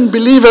and even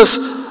believers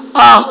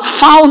are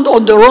found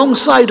on the wrong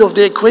side of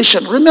the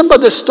equation. Remember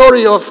the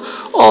story of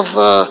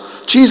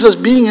Jesus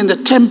being in the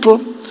temple,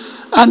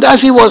 and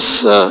as he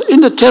was in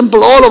the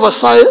temple, all of a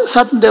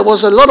sudden there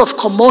was a lot of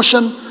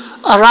commotion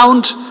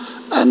around.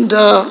 And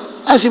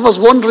as he was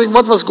wondering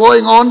what was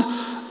going on,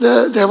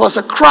 there was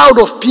a crowd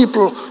of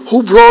people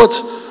who brought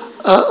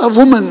a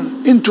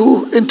woman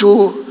into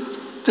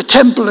the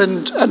temple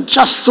and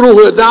just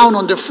threw her down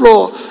on the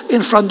floor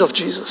in front of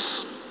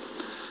Jesus.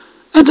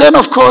 And then,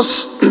 of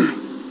course,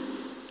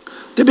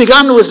 they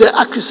began with their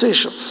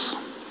accusations.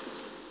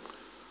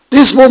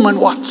 This woman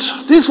what?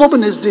 This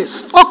woman is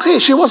this. Okay,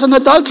 she was an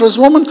adulterous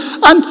woman.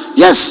 And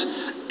yes,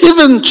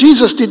 even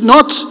Jesus did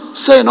not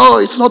say, no,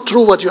 it's not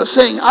true what you're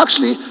saying.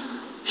 Actually,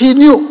 he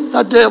knew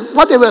that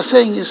what they were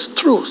saying is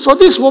true. So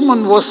this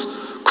woman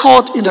was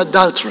caught in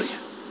adultery.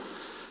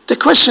 The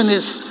question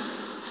is,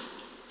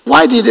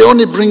 why did they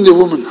only bring the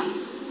woman?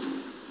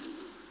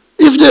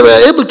 If they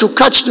were able to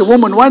catch the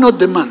woman, why not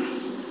the man?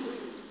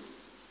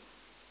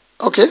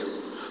 Okay?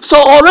 So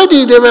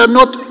already they were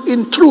not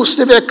in truth.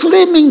 They were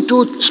claiming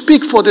to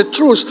speak for the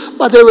truth,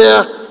 but they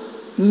were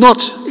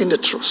not in the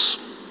truth.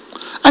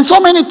 And so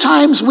many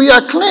times we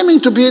are claiming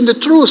to be in the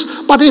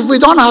truth, but if we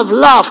don't have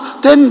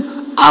love,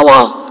 then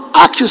our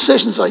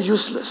accusations are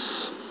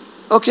useless.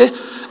 Okay?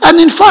 And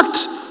in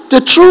fact, the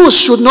truth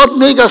should not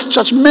make us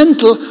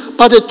judgmental,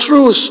 but the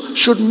truth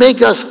should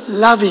make us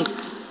loving.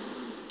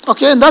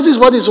 Okay? And that is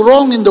what is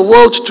wrong in the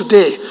world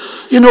today.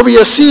 We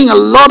are seeing a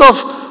lot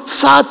of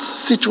sad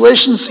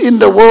situations in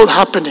the world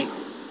happening.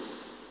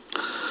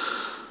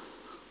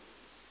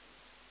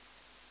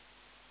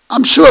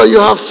 I'm sure you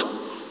have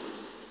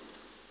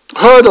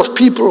heard of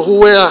people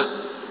who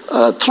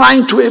were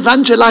trying to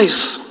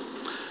evangelize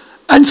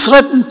and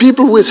threaten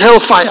people with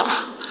hellfire.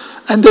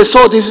 And they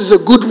thought this is a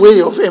good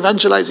way of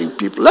evangelizing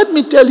people. Let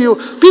me tell you,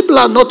 people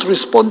are not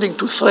responding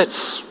to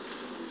threats.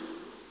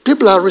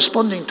 People are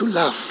responding to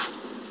love.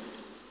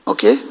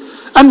 Okay?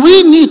 And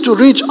we need to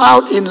reach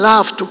out in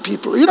love to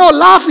people.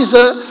 Love is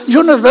a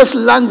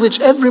universal language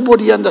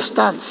everybody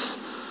understands.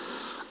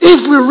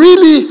 If we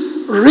really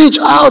reach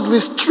out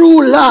with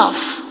true love,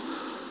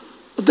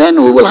 then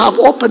we will have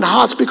open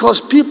hearts, because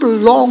people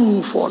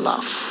long for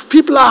love.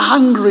 People are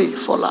hungry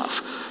for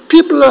love.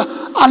 People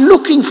are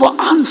looking for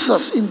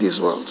answers in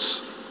these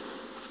worlds.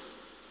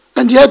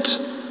 And yet,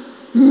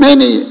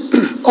 many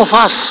of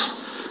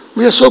us,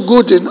 we are so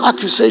good in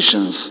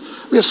accusations.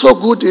 We are so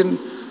good in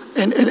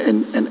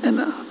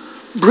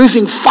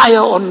breathing fire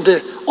on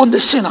the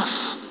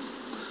sinners.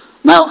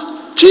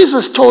 Now,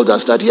 Jesus told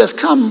us that he has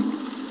come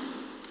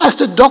as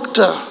the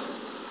doctor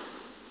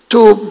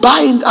to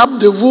bind up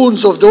the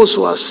wounds of those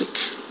who are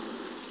sick.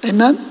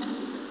 Amen?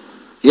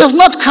 He has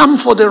not come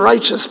for the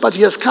righteous, but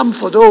he has come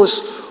for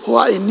those who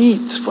are in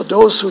need, for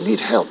those who need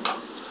help.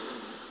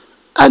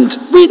 And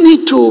we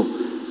need to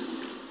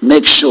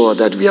make sure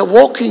that we are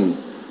walking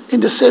in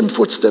the same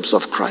footsteps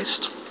of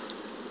Christ.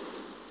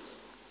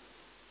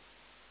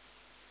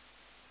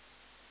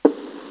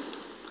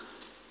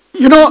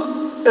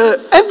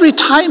 Every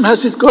time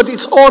has got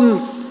its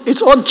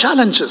own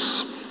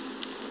challenges.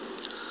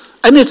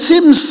 And it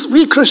seems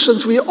we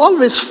Christians, we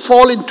always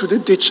fall into the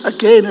ditch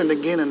again and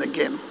again and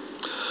again.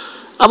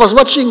 I was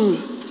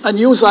watching a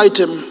news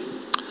item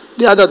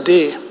the other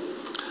day.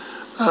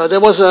 There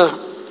was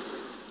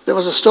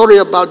a story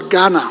about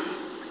Ghana.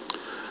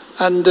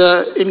 And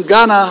in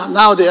Ghana,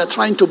 now they are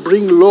trying to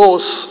bring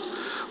laws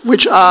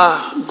which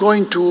are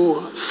going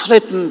to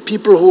threaten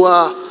people who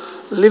are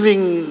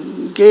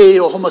living gay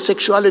or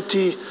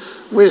homosexuality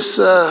with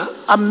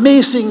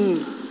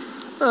amazing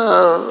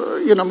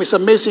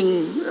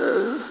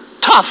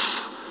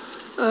tough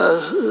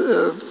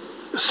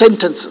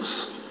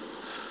sentences.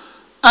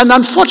 And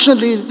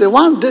unfortunately,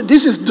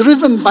 this is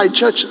driven by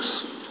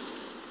churches.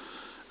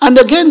 And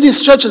again,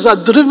 these churches are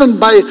driven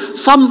by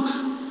some,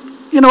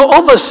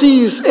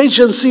 overseas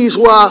agencies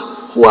who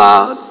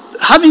are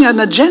having an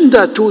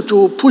agenda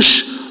to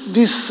push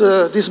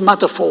this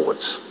matter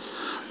forward.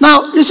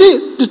 Now, you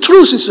see, the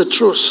truth is the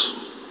truth.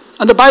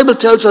 And the Bible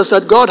tells us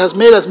that God has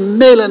made us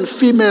male and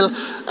female,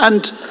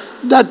 and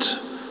that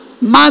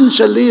man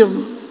shall leave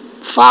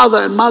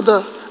father and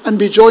mother and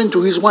be joined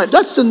to his wife.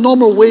 That's the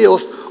normal way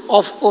of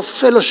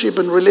fellowship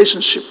and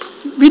relationship.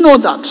 We know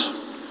that.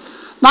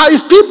 Now,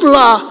 if people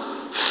are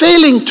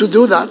failing to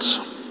do that,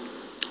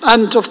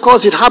 and of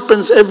course it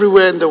happens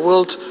everywhere in the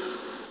world.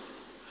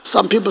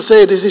 Some people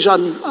say this is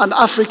an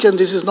African,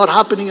 this is not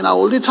happening in our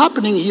world. It's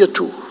happening here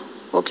too,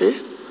 okay?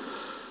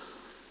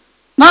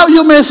 Now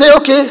you may say,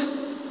 okay,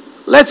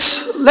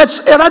 let's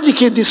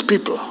eradicate these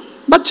people.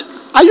 But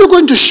are you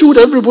going to shoot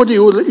everybody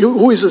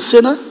who is a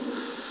sinner?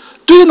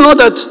 Do you know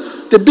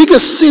that the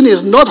biggest sin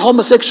is not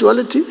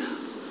homosexuality?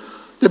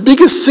 The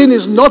biggest sin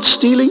is not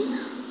stealing?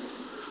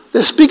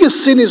 The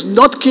biggest sin is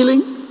not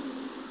killing?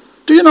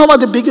 Do you know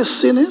what the biggest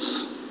sin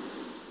is?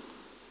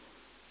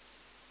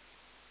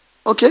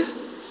 Okay?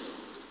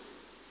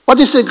 What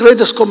is the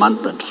greatest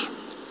commandment?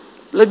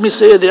 Let me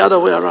say it the other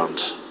way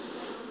around.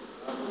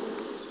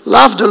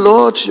 Love the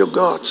Lord your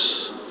God,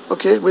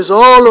 okay, with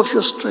all of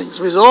your strength,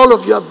 with all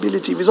of your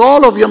ability, with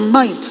all of your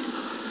mind.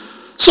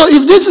 So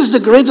if this is the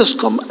greatest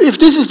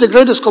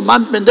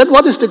commandment, then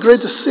what is the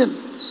greatest sin?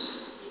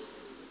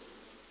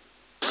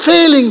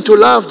 Failing to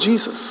love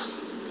Jesus,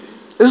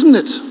 isn't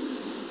it?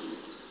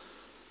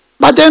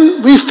 But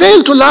then we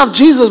fail to love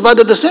Jesus, but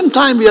at the same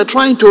time we are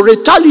trying to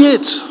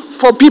retaliate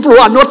for people who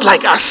are not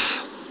like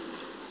us.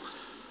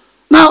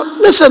 Now,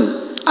 listen,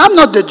 I'm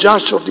not the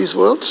judge of this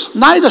world.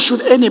 Neither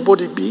should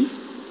anybody be.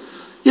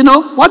 You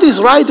know, what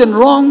is right and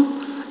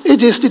wrong,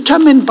 it is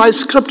determined by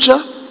Scripture.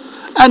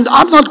 And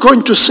I'm not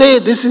going to say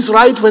this is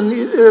right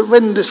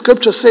when the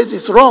Scripture says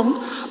it's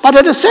wrong. But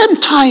at the same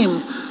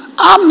time,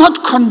 I'm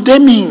not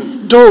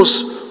condemning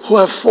those who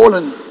have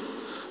fallen,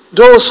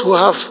 those who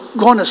have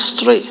gone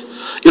astray.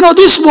 You know,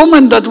 this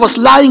woman that was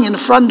lying in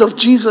front of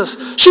Jesus,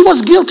 she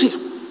was guilty.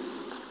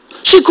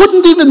 She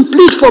couldn't even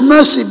plead for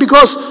mercy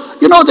because,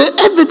 you know, the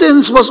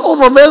evidence was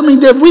overwhelming.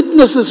 The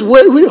witnesses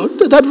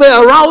that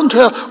were around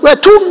her were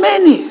too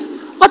many.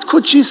 What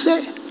could she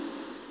say?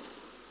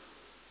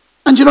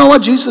 And you know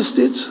what Jesus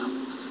did?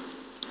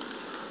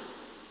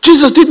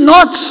 Jesus did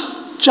not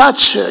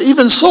judge her.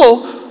 Even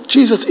so,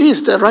 Jesus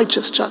is the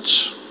righteous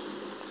judge.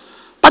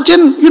 But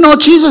then, you know,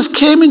 Jesus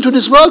came into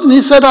this world and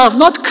he said, I have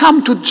not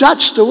come to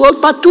judge the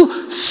world, but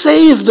to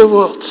save the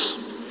world.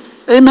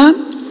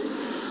 Amen?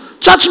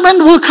 Judgment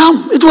will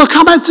come. It will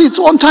come at its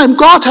own time.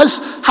 God has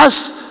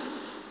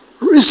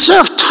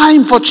reserved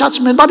time for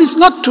judgment, but it's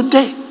not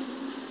today.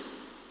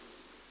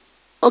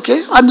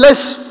 Okay?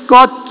 Unless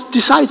God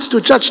decides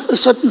to judge a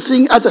certain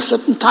thing at a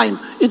certain time.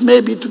 It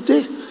may be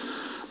today.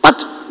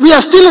 But we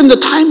are still in the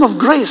time of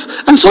grace.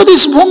 And so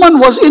this woman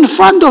was in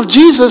front of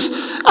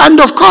Jesus, and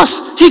of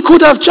course, he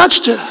could have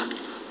judged her,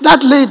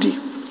 that lady,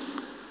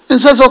 and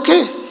says,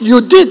 okay,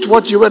 you did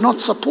what you were not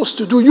supposed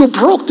to do. You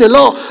broke the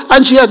law,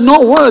 and she had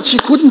no words. She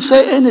couldn't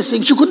say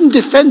anything. She couldn't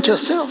defend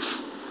herself.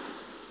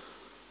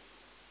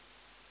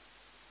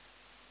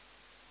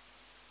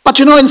 But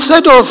you know,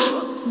 instead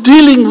of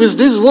dealing with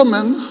this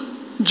woman,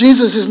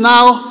 Jesus is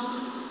now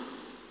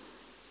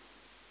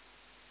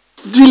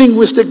dealing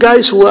with the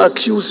guys who are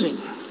accusing.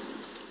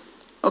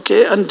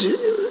 Okay, and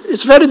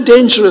it's very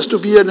dangerous to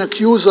be an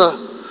accuser,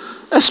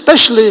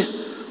 especially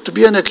to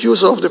be an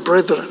accuser of the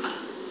brethren.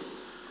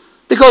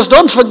 Because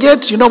don't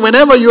forget,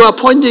 whenever you are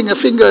pointing a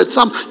finger at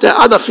the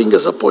other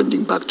fingers are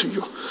pointing back to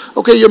you.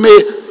 Okay, you may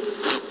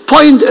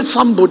point at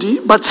somebody,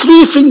 but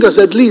 3 fingers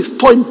at least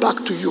point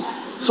back to you.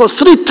 So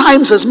 3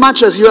 times as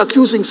much as you're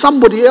accusing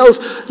somebody else,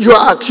 you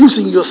are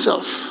accusing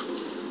yourself.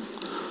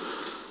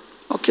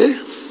 Okay?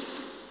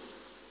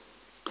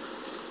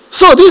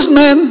 So these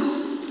men,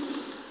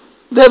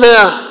 they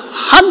were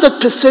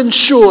 100%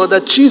 sure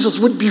that Jesus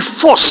would be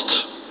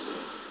forced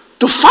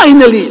to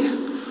finally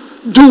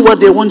do what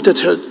they wanted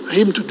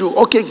him to do.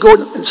 Okay, go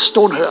and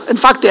stone her. In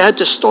fact, they had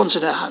the stones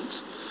in their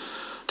hands.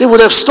 They would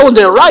have stoned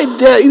her right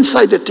there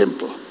inside the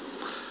temple.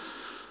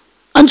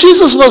 And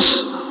Jesus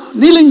was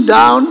kneeling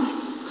down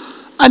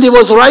and he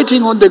was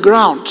writing on the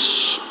ground.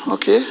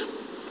 Okay?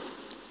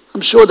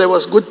 I'm sure there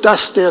was good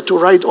dust there to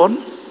write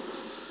on.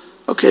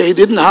 Okay, he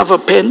didn't have a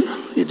pen.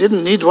 He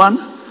didn't need one.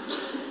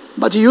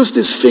 But he used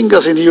his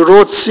fingers and he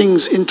wrote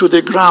things into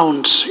the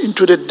ground,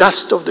 into the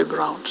dust of the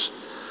ground.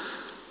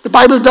 The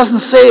Bible doesn't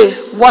say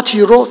what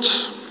he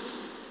wrote.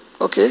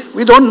 Okay?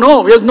 We don't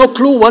know. We have no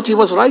clue what he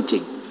was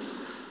writing.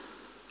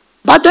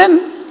 But then,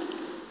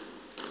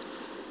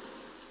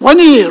 when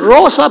he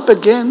rose up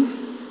again,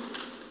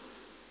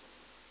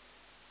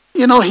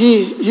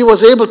 he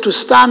was able to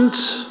stand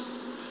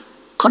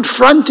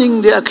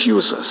confronting the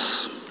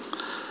accusers.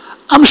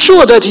 I'm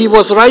sure that he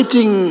was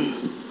writing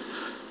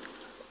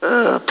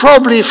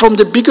probably from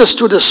the biggest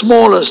to the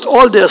smallest,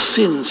 all their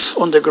sins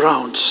on the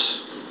ground.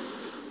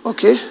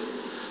 Okay?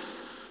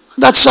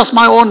 That's just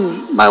my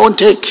own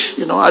take.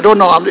 I don't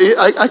know.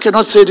 I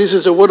cannot say this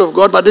is the word of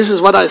God, but this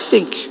is what I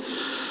think.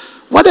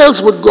 What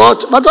else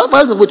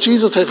would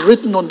Jesus have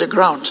written on the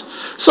ground?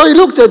 So he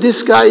looked at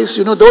these guys,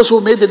 those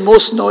who made the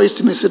most noise,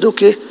 and he said,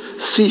 okay,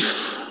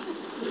 thief.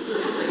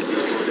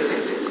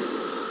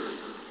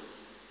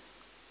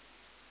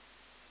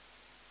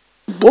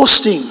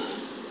 Boasting.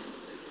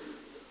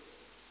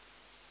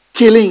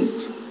 Killing.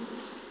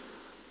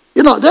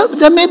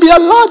 There may be a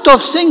lot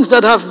of things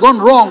that have gone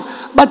wrong,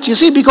 but you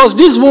see, because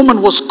this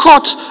woman was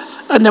caught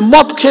and the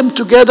mob came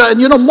together, and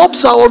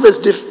mobs are always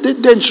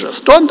dangerous.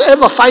 Don't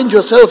ever find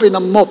yourself in a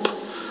mob.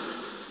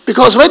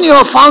 Because when you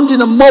are found in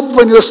a mob,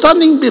 when you're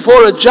standing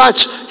before a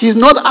judge, he's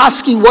not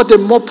asking what the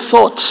mob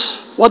thought,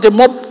 what the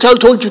mob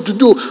told you to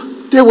do.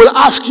 They will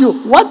ask you,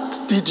 what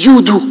did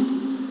you do?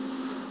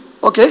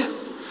 Okay?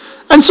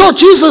 And so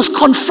Jesus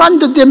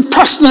confronted them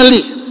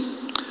personally.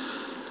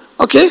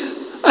 Okay?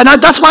 And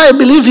that's why I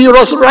believe he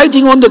was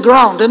writing on the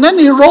ground. And then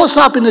he rose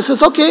up and he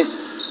says, okay,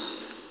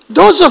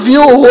 those of you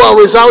who are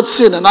without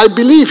sin, and I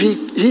believe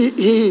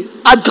he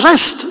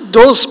addressed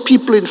those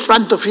people in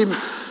front of him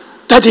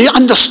that he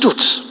understood.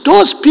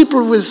 Those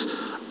people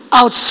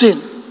without sin.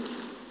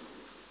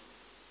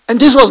 And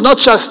this was not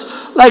just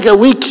like a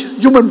weak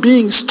human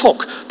being's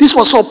talk. This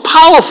was so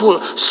powerful,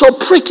 so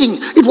pricking.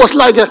 It was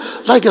like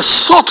a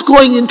sword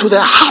going into their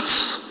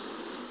hearts.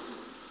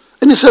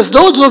 And he says,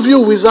 those of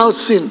you without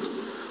sin,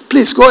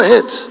 please go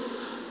ahead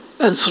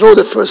and throw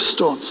the first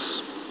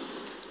stones.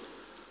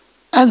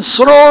 And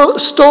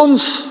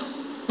stones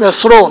were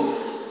thrown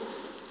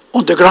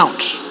on the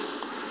ground.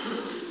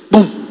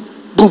 Boom,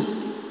 boom,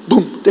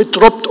 boom. They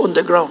dropped on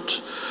the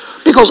ground.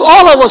 Because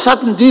all of a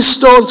sudden these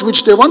stones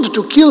which they wanted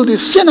to kill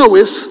this sinner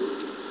with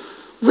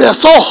were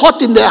so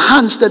hot in their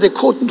hands that they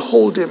couldn't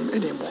hold him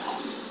anymore.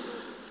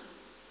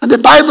 And the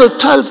Bible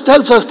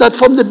tells us that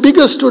from the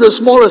biggest to the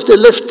smallest they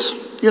left.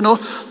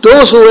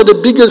 Those who had the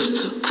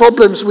biggest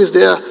problems with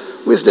their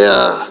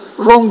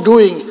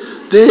wrongdoing,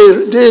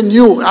 they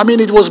knew.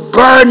 It was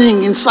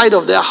burning inside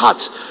of their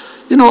heart.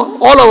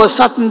 All of a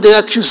sudden the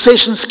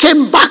accusations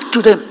came back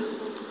to them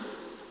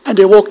and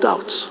they walked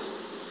out.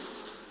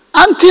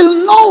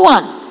 Until no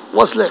one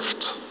was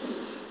left.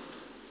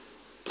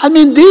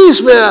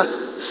 These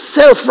were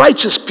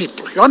self-righteous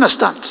people, you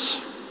understand?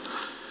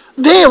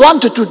 They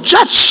wanted to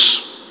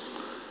judge.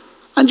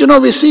 And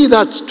we see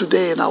that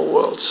today in our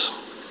world.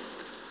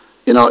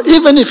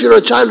 Even if you're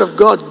a child of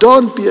God,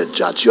 don't be a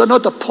judge. You're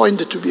not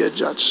appointed to be a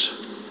judge.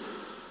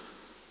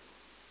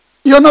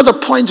 You're not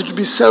appointed to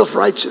be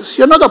self-righteous.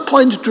 You're not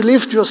appointed to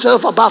lift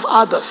yourself above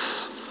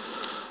others.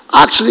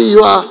 Actually,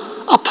 you are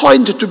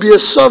appointed to be a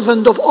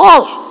servant of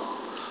all.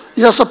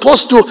 You're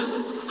supposed to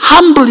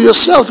humble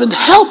yourself and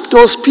help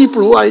those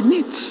people who are in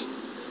need.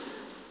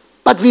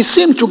 But we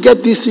seem to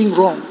get this thing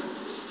wrong.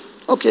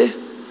 Okay?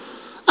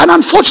 And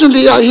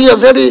unfortunately, I hear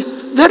very,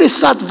 very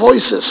sad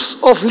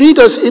voices of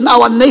leaders in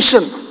our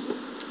nation,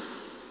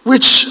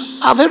 which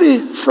are very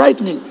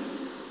frightening.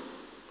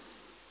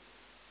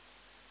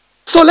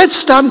 So let's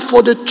stand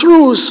for the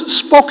truths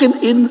spoken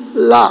in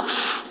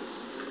love.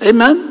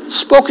 Amen?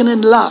 Spoken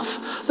in love.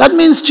 That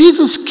means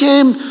Jesus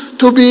came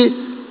to be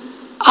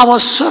our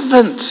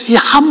servant. He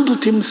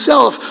humbled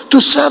himself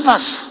to serve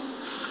us.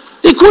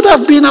 He could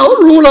have been our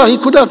ruler. He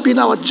could have been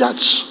our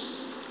judge.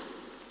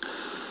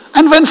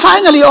 And when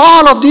finally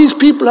all of these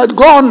people had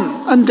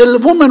gone and the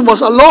woman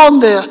was alone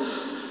there,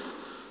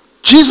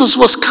 Jesus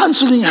was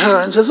counseling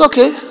her and says,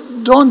 okay,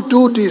 don't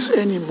do this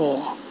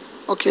anymore.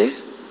 Okay?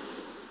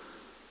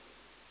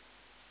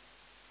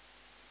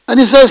 And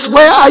he says,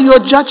 where are your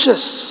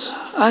judges?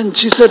 And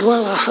she said,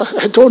 well,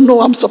 I don't know.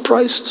 I'm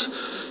surprised.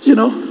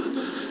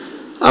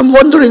 I'm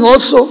wondering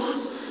also,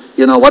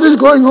 what is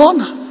going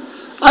on?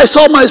 I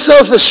saw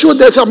myself as sure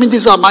that,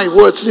 these are my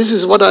words. This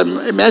is what I'm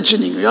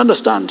imagining. You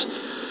understand?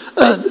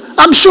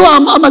 I'm sure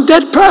I'm a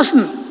dead person.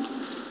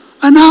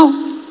 And now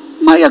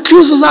my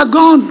accusers are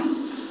gone.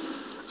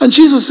 And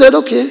Jesus said,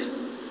 okay,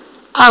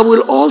 I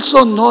will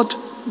also not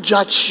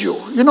judge you.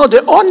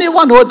 The only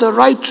one who had the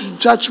right to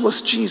judge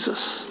was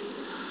Jesus.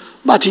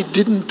 But he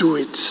didn't do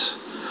it.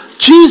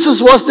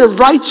 Jesus was the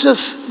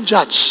righteous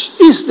judge,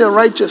 is the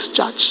righteous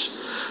judge.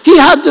 He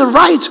had the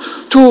right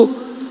to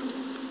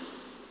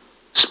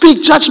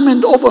speak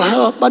judgment over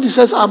her, but he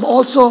says, I'm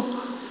also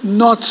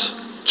not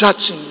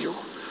judging you.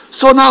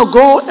 So now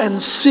go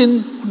and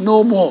sin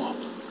no more.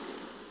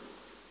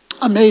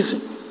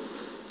 Amazing.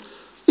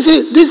 You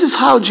see, this is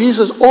how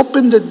Jesus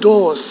opened the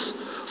doors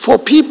for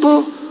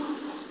people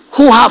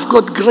who have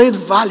got great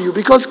value,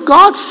 because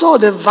God saw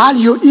the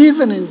value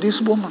even in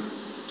this woman.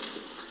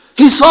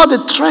 He saw the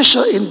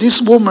treasure in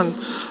this woman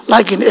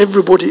like in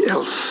everybody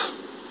else.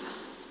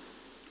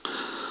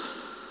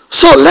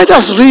 So let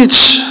us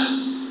reach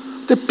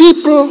the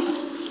people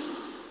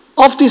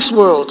of this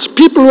world,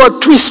 people who are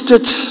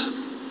twisted,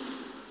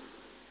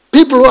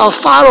 people who are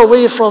far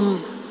away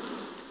from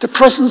the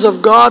presence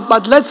of God,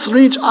 but let's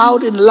reach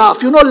out in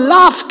love.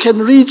 Love can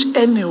reach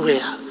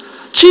anywhere.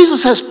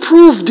 Jesus has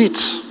proved it.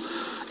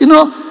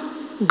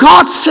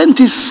 God sent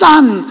his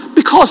son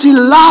because he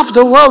loved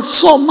the world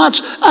so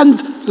much,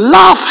 and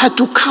love had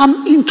to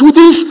come into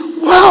this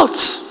world.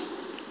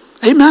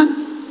 Amen.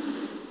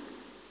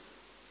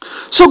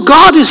 So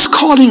God is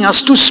calling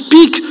us to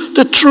speak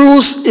the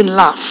truth in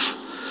love.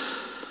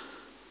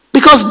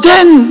 Because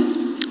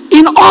then,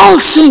 in all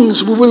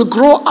things, we will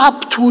grow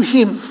up to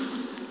him.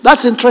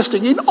 That's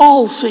interesting. In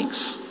all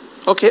things.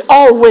 Okay,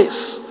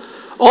 always.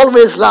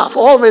 Always love,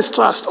 always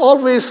trust,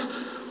 always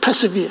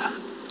persevere.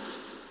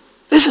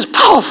 This is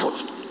powerful,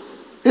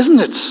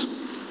 isn't it?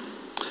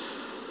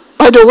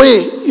 By the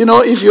way,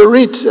 if you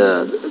read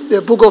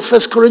the book of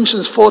 1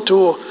 Corinthians 4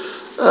 to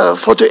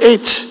 8,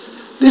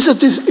 this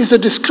is a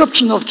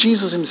description of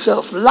Jesus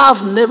himself.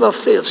 Love never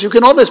fails. You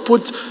can always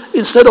put,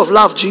 instead of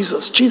love,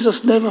 Jesus.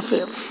 Jesus never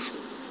fails.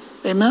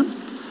 Amen?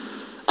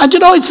 And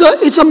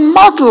it's a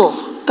model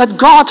that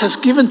God has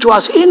given to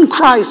us in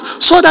Christ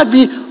so that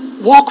we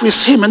walk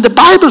with him. And the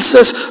Bible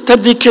says that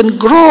we can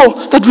grow,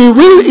 that we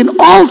will in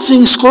all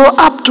things grow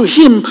up to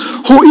him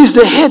who is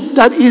the head,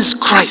 that is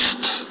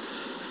Christ.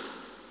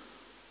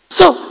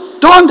 So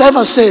don't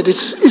ever say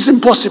it's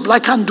impossible. I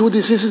can't do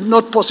this. This is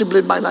not possible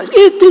in my life.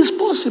 It is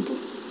possible.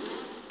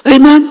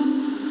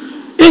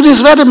 Amen? It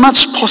is very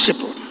much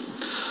possible.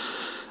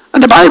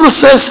 And the Bible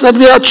says that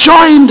we are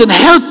joined and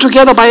held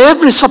together by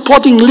every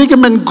supporting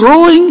ligament,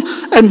 growing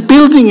and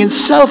building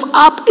itself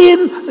up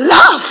in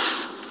love.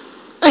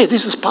 Hey,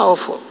 this is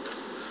powerful.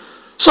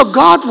 So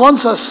God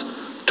wants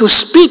us to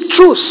speak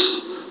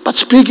truth, but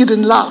speak it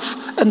in love.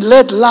 And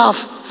let love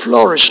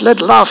flourish.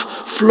 Let love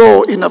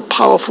flow in a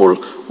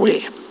powerful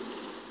way.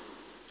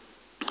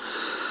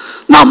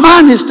 Now,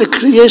 man is the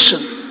creation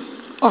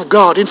of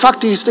God. In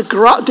fact, he is the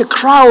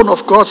crown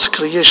of God's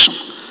creation.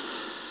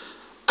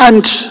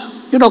 And,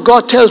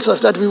 God tells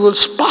us that we will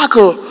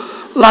sparkle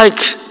like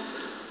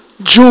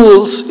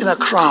jewels in a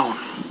crown.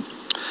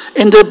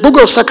 In the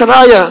book of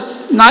Zechariah,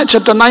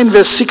 chapter 9,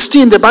 verse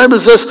 16, the Bible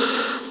says,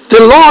 the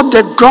Lord,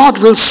 their God,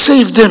 will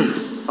save them.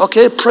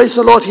 Okay, praise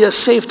the Lord, he has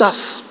saved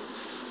us.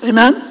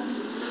 Amen?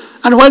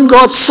 And when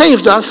God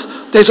saved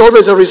us, there's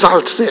always a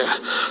result there.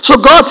 So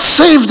God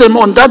saved them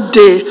on that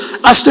day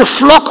as the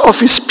flock of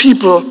his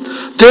people.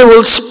 They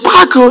will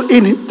sparkle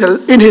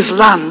in his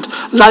land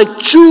like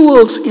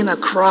jewels in a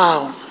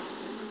crown.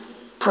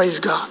 Praise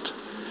God.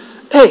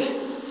 Hey,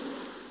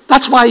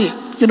 that's why,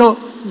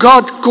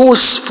 God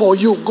goes for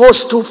you,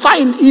 goes to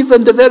find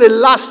even the very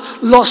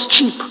last lost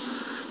sheep,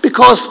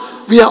 because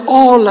we are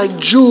all like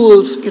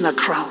jewels in a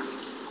crown,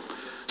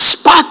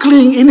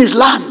 sparkling in his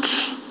land.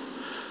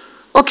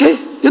 Okay,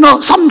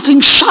 something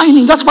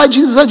shining. That's why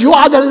Jesus said, you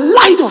are the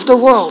light of the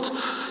world.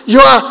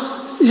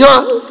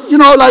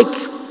 You're like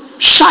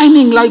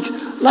shining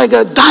like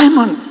a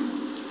diamond.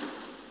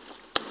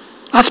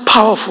 That's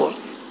powerful.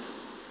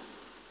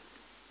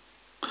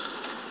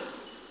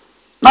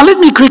 Now let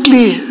me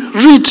quickly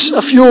read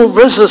a few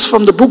verses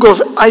from the book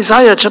of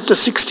Isaiah chapter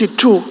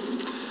 62.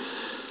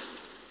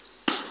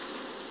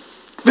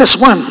 Verse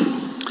 1.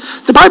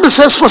 The Bible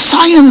says, for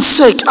Zion's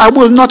sake I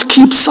will not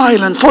keep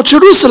silent. For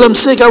Jerusalem's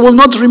sake I will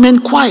not remain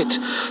quiet,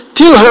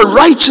 till her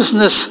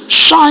righteousness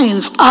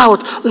shines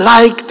out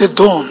like the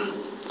dawn,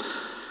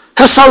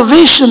 her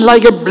salvation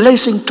like a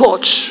blazing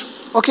torch.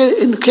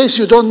 Okay, in case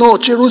you don't know,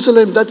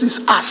 Jerusalem, that is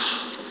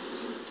us.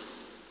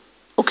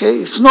 Okay,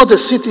 it's not a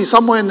city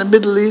somewhere in the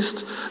Middle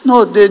East.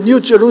 No, the New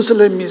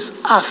Jerusalem is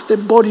us, the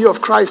body of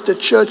Christ, the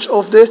church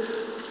of the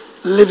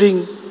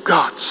living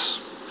gods.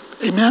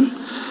 Amen?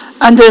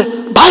 And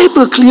the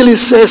Bible clearly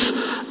says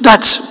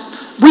that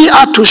we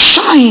are to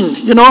shine,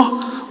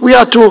 we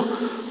are to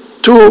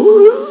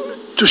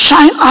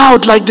shine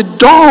out like the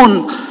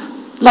dawn,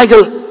 like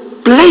a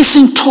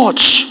blazing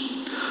torch.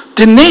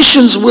 The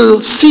nations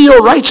will see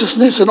your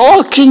righteousness and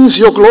all kings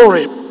your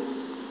glory.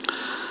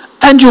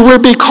 And you will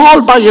be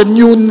called by a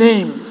new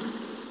name.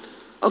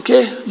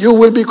 Okay? You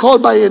will be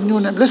called by a new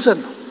name.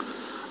 Listen,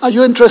 are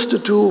you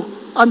interested to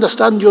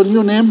understand your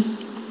new name?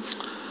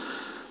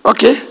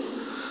 Okay?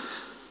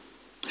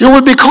 You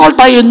will be called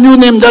by a new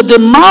name that the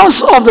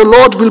mouth of the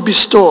Lord will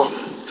bestow.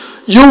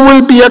 You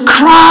will be a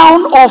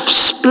crown of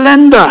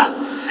splendor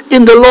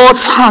in the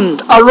Lord's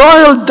hand, a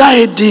royal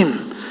diadem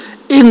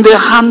in the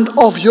hand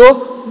of your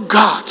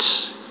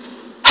gods.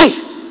 Hey,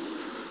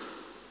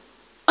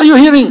 are you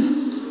hearing?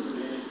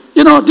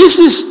 This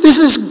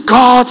is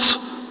God's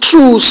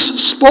truth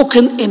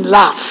spoken in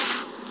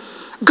love.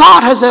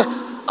 God has a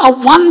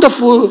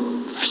wonderful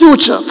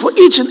future for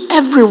each and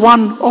every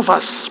one of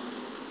us.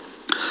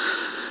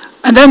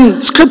 And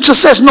then Scripture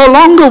says, no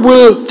longer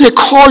will they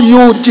call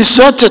you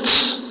deserted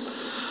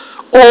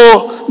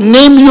or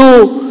name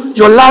you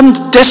your land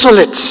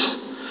desolate,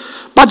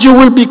 but you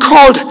will be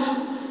called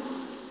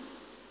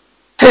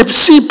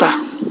Hephzibah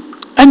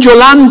and your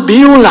land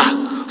Beulah,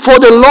 for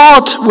the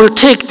Lord will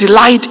take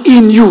delight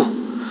in you,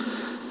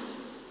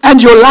 and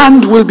your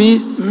land will be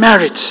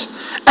married.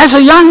 As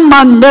a young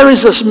man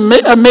marries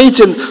a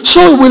maiden,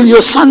 so will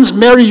your sons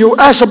marry you.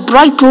 As a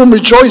bridegroom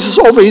rejoices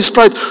over his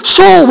bride,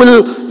 so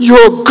will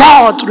your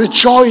God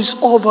rejoice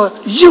over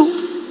you.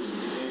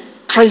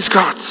 Praise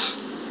God.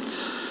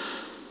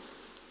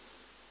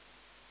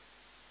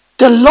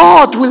 The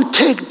Lord will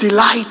take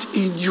delight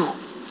in you.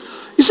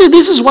 You see,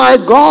 this is why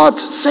God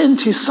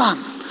sent his Son.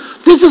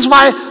 This is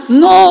why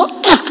no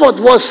effort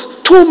was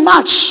too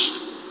much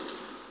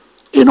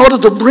in order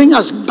to bring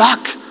us back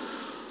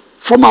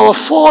from our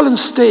fallen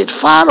state,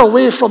 far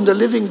away from the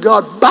living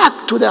God,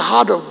 back to the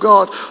heart of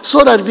God,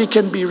 so that we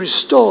can be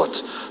restored,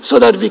 so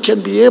that we can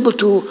be able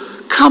to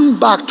come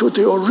back to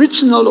the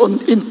original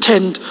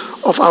intent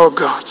of our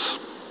God.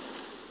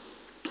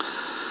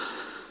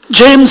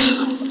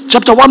 James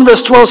chapter 1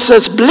 verse 12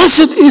 says,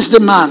 blessed is the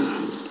man.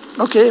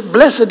 Okay,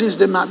 blessed is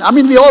the man. I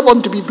mean, we all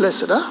want to be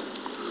blessed, huh?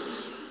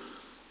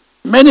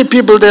 Many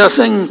people, they are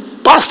saying,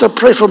 Pastor,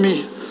 pray for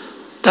me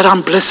that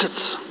I'm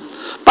blessed.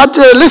 But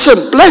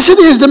listen, blessed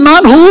is the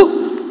man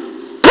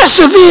who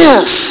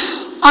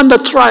perseveres under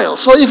trial.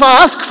 So if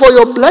I ask for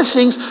your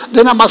blessings,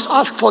 then I must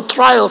ask for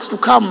trials to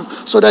come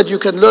so that you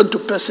can learn to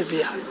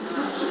persevere.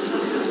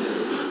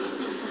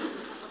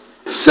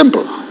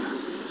 Simple.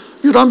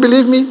 You don't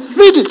believe me?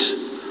 Read it.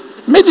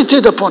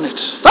 Meditate upon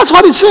it. That's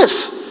what it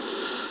says.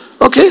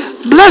 Okay?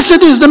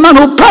 Blessed is the man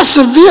who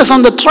perseveres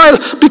under trial,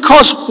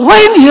 because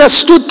when he has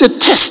stood the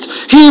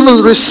test, he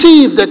will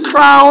receive the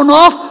crown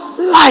of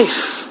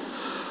life.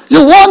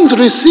 You won't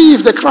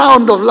receive the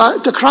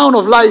crown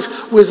of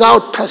life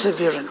without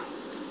persevering.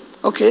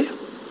 Okay?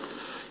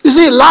 You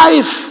see,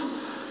 life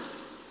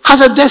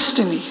has a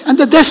destiny, and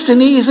the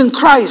destiny is in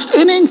Christ.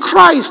 And in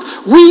Christ,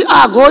 we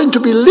are going to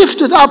be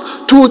lifted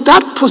up to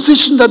that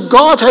position that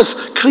God has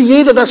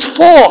created us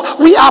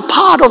for. We are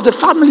part of the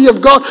family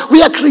of God.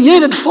 We are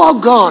created for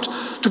God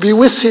to be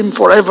with him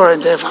forever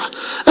and ever.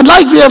 And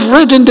like we have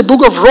read in the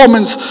book of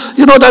Romans,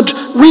 that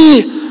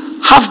we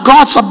have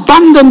God's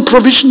abundant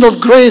provision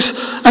of grace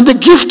and the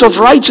gift of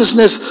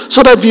righteousness,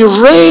 so that we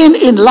reign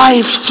in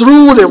life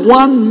through the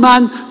one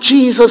man,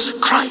 Jesus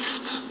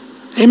Christ.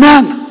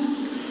 Amen.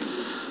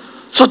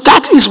 So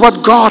that is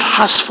what God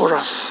has for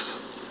us.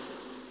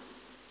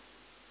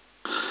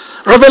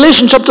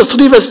 Revelation chapter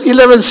 3 verse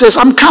 11 says,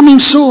 I'm coming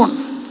soon.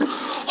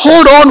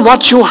 Hold on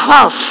what you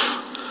have.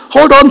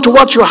 Hold on to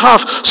what you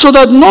have, so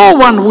that no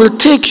one will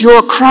take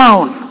your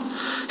crown.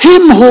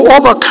 Him who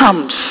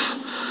overcomes,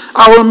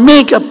 I will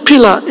make a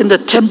pillar in the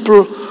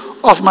temple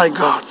of my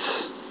God.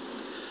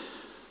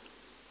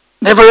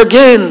 Never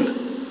again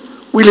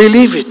will he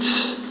leave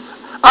it.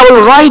 I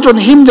will write on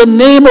him the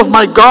name of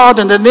my God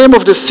and the name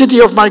of the city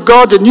of my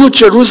God, the New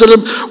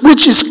Jerusalem,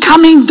 which is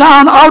coming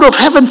down out of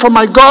heaven from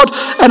my God,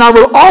 and I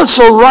will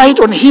also write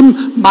on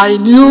him my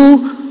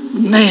new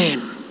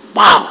name.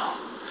 Wow.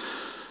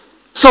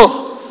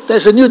 So,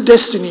 there's a new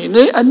destiny.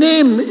 A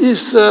name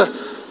is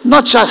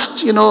not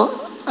just,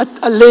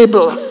 a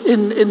label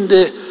in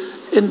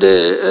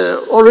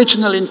the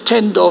original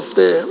intent of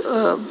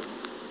the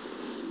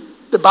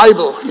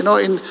Bible.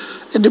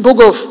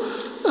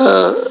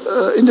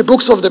 In the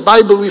books of the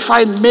Bible, we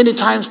find many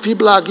times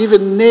people are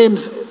given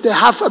names. They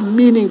have a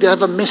meaning. They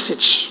have a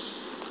message.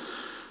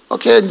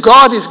 Okay, and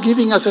God is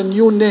giving us a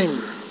new name.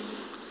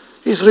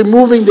 He's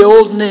removing the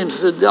old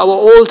names. Our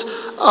old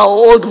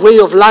way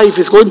of life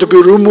is going to be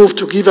removed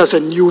to give us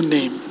a new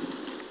name.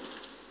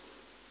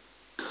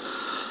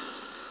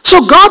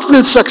 So God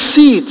will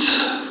succeed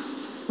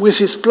with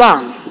his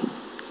plan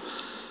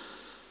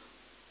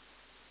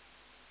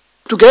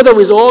together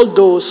with all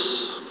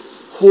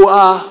those who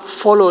are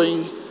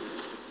following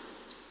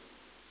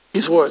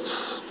his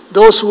words,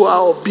 those who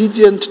are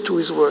obedient to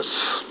his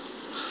words.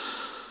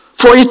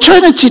 For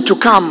eternity to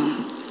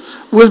come,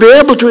 we'll be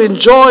able to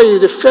enjoy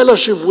the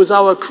fellowship with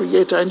our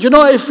Creator. And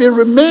if we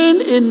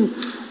remain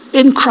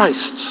in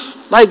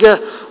Christ, like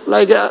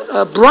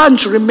a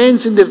branch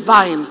remains in the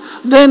vine,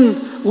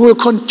 then we will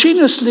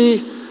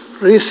continuously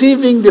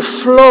receiving the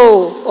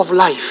flow of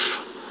life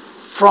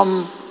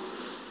from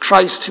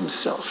Christ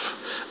himself.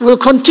 We'll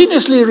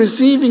continuously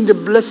receiving the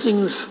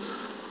blessings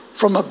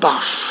from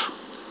above.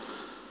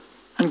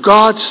 And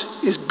God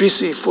is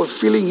busy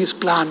fulfilling his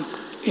plan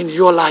in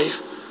your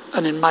life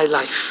and in my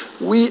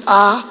life. We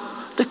are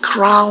the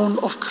crown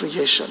of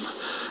creation.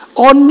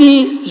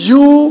 Only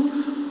you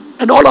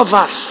and all of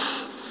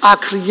us are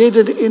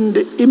created in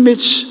the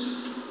image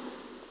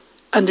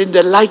and in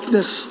the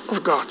likeness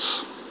of God.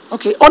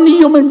 Okay, only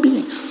human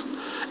beings.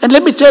 And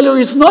let me tell you,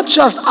 it's not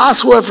just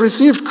us who have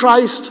received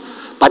Christ,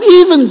 but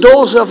even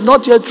those who have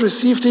not yet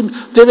received him,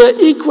 they were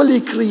equally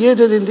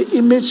created in the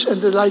image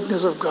and the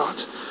likeness of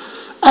God.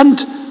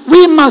 And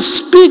we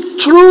must speak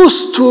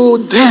truth to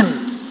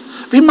them.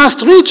 We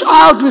must reach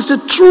out with the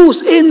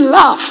truth in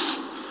love,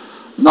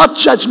 not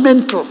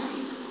judgmental,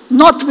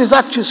 not with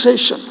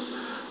accusation,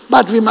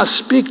 but we must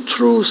speak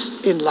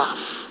truth in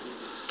love.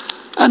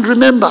 And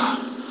remember,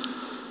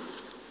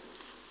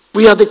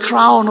 we are the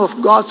crown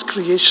of God's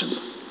creation.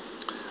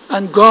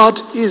 And God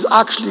is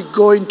actually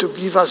going to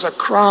give us a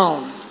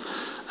crown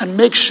and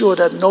make sure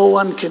that no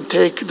one can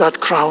take that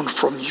crown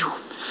from you.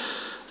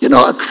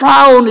 A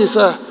crown is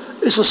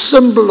a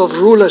symbol of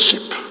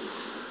rulership.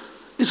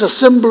 It's a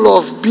symbol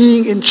of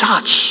being in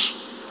charge.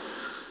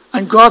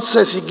 And God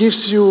says he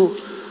gives you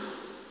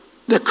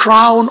the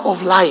crown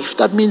of life.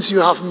 That means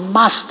you have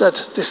mastered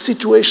the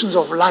situations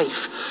of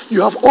life.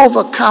 You have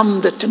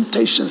overcome the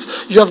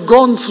temptations. You have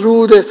gone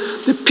through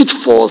the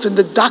pitfalls and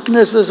the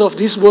darknesses of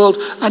this world,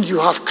 and you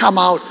have come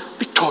out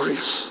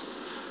victorious.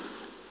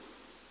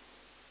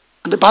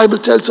 And the Bible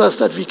tells us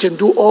that we can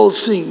do all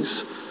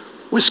things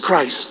with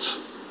Christ,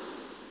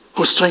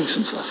 who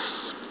strengthens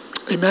us.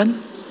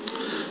 Amen?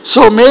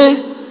 So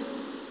may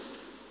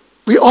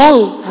we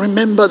all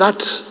remember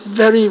that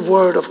very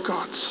word of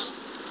God.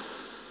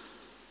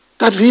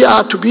 That we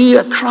are to be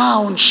a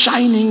crown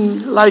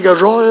shining like a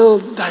royal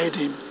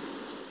diadem.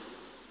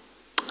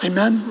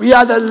 Amen? We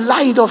are the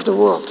light of the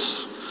world.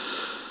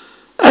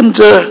 And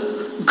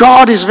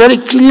God is very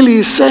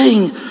clearly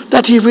saying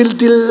that he will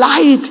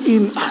delight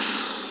in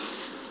us.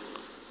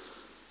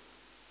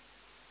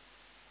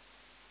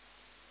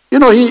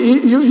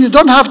 You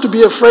don't have to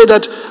be afraid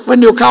that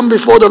when you come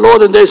before the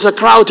Lord and there's a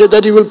crowd here,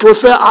 that he will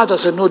prefer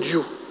others and not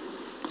you.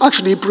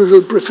 Actually, he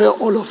will prefer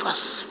all of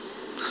us.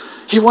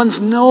 He wants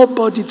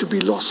nobody to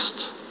be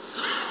lost.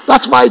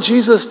 That's why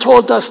Jesus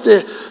told us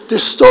the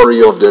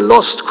story of the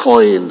lost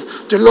coin,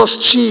 the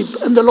lost sheep,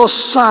 and the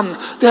lost son.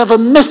 They have a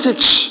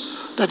message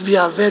that we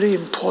are very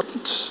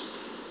important.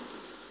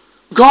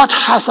 God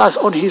has us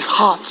on his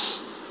heart,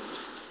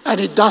 and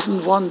he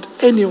doesn't want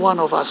any one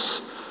of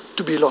us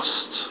to be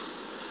lost.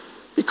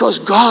 Because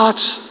God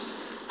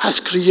has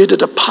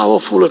created a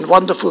powerful and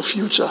wonderful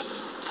future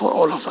for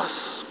all of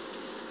us.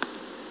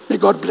 May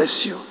God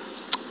bless you.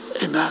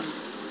 Amen.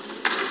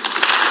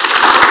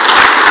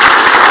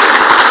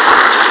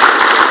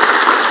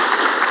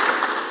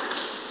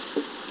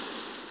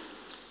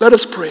 Let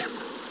us pray.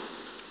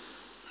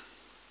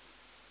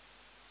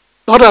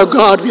 Lord our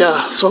God, we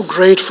are so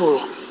grateful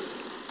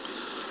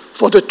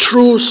for the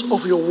truth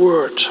of your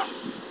word.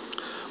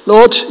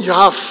 Lord, you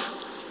have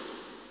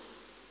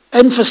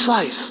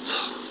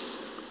emphasized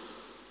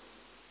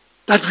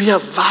that we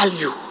have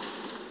value,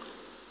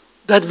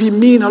 that we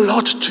mean a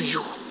lot to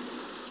you.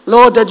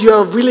 Lord, that you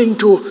are willing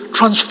to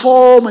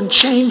transform and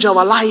change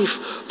our life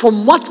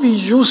from what we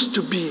used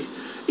to be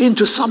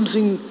into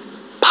something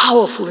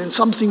powerful and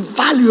something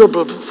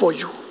valuable for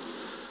you.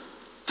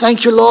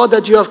 Thank you, Lord,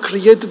 that you have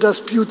created us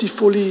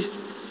beautifully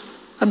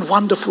and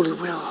wonderfully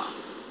well.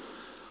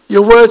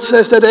 Your word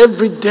says that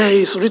every day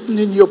is written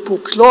in your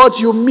book. Lord,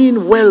 you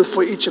mean well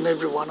for each and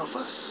every one of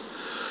us.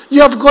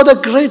 You have got a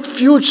great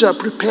future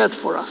prepared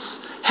for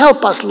us.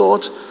 Help us,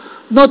 Lord,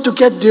 not to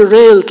get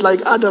derailed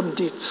like Adam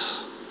did.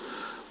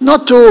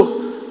 Not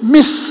to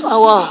miss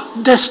our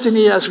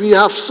destiny as we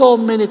have so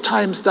many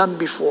times done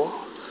before.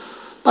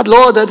 But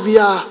Lord, that we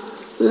are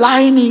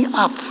lining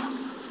up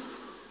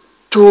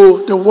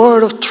to the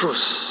word of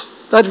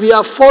truth, that we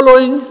are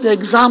following the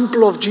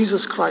example of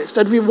Jesus Christ,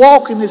 that we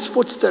walk in his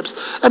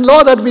footsteps, and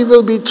Lord, that we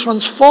will be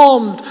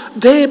transformed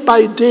day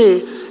by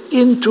day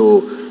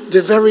into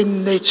the very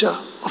nature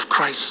of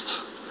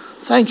Christ.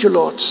 Thank you,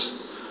 Lord,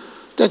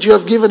 that you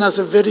have given us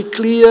a very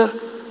clear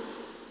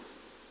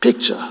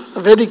picture, a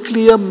very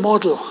clear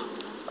model,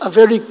 a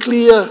very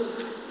clear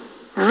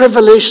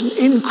revelation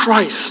in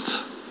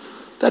Christ,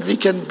 that we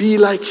can be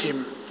like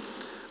him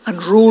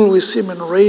and rule with him and reign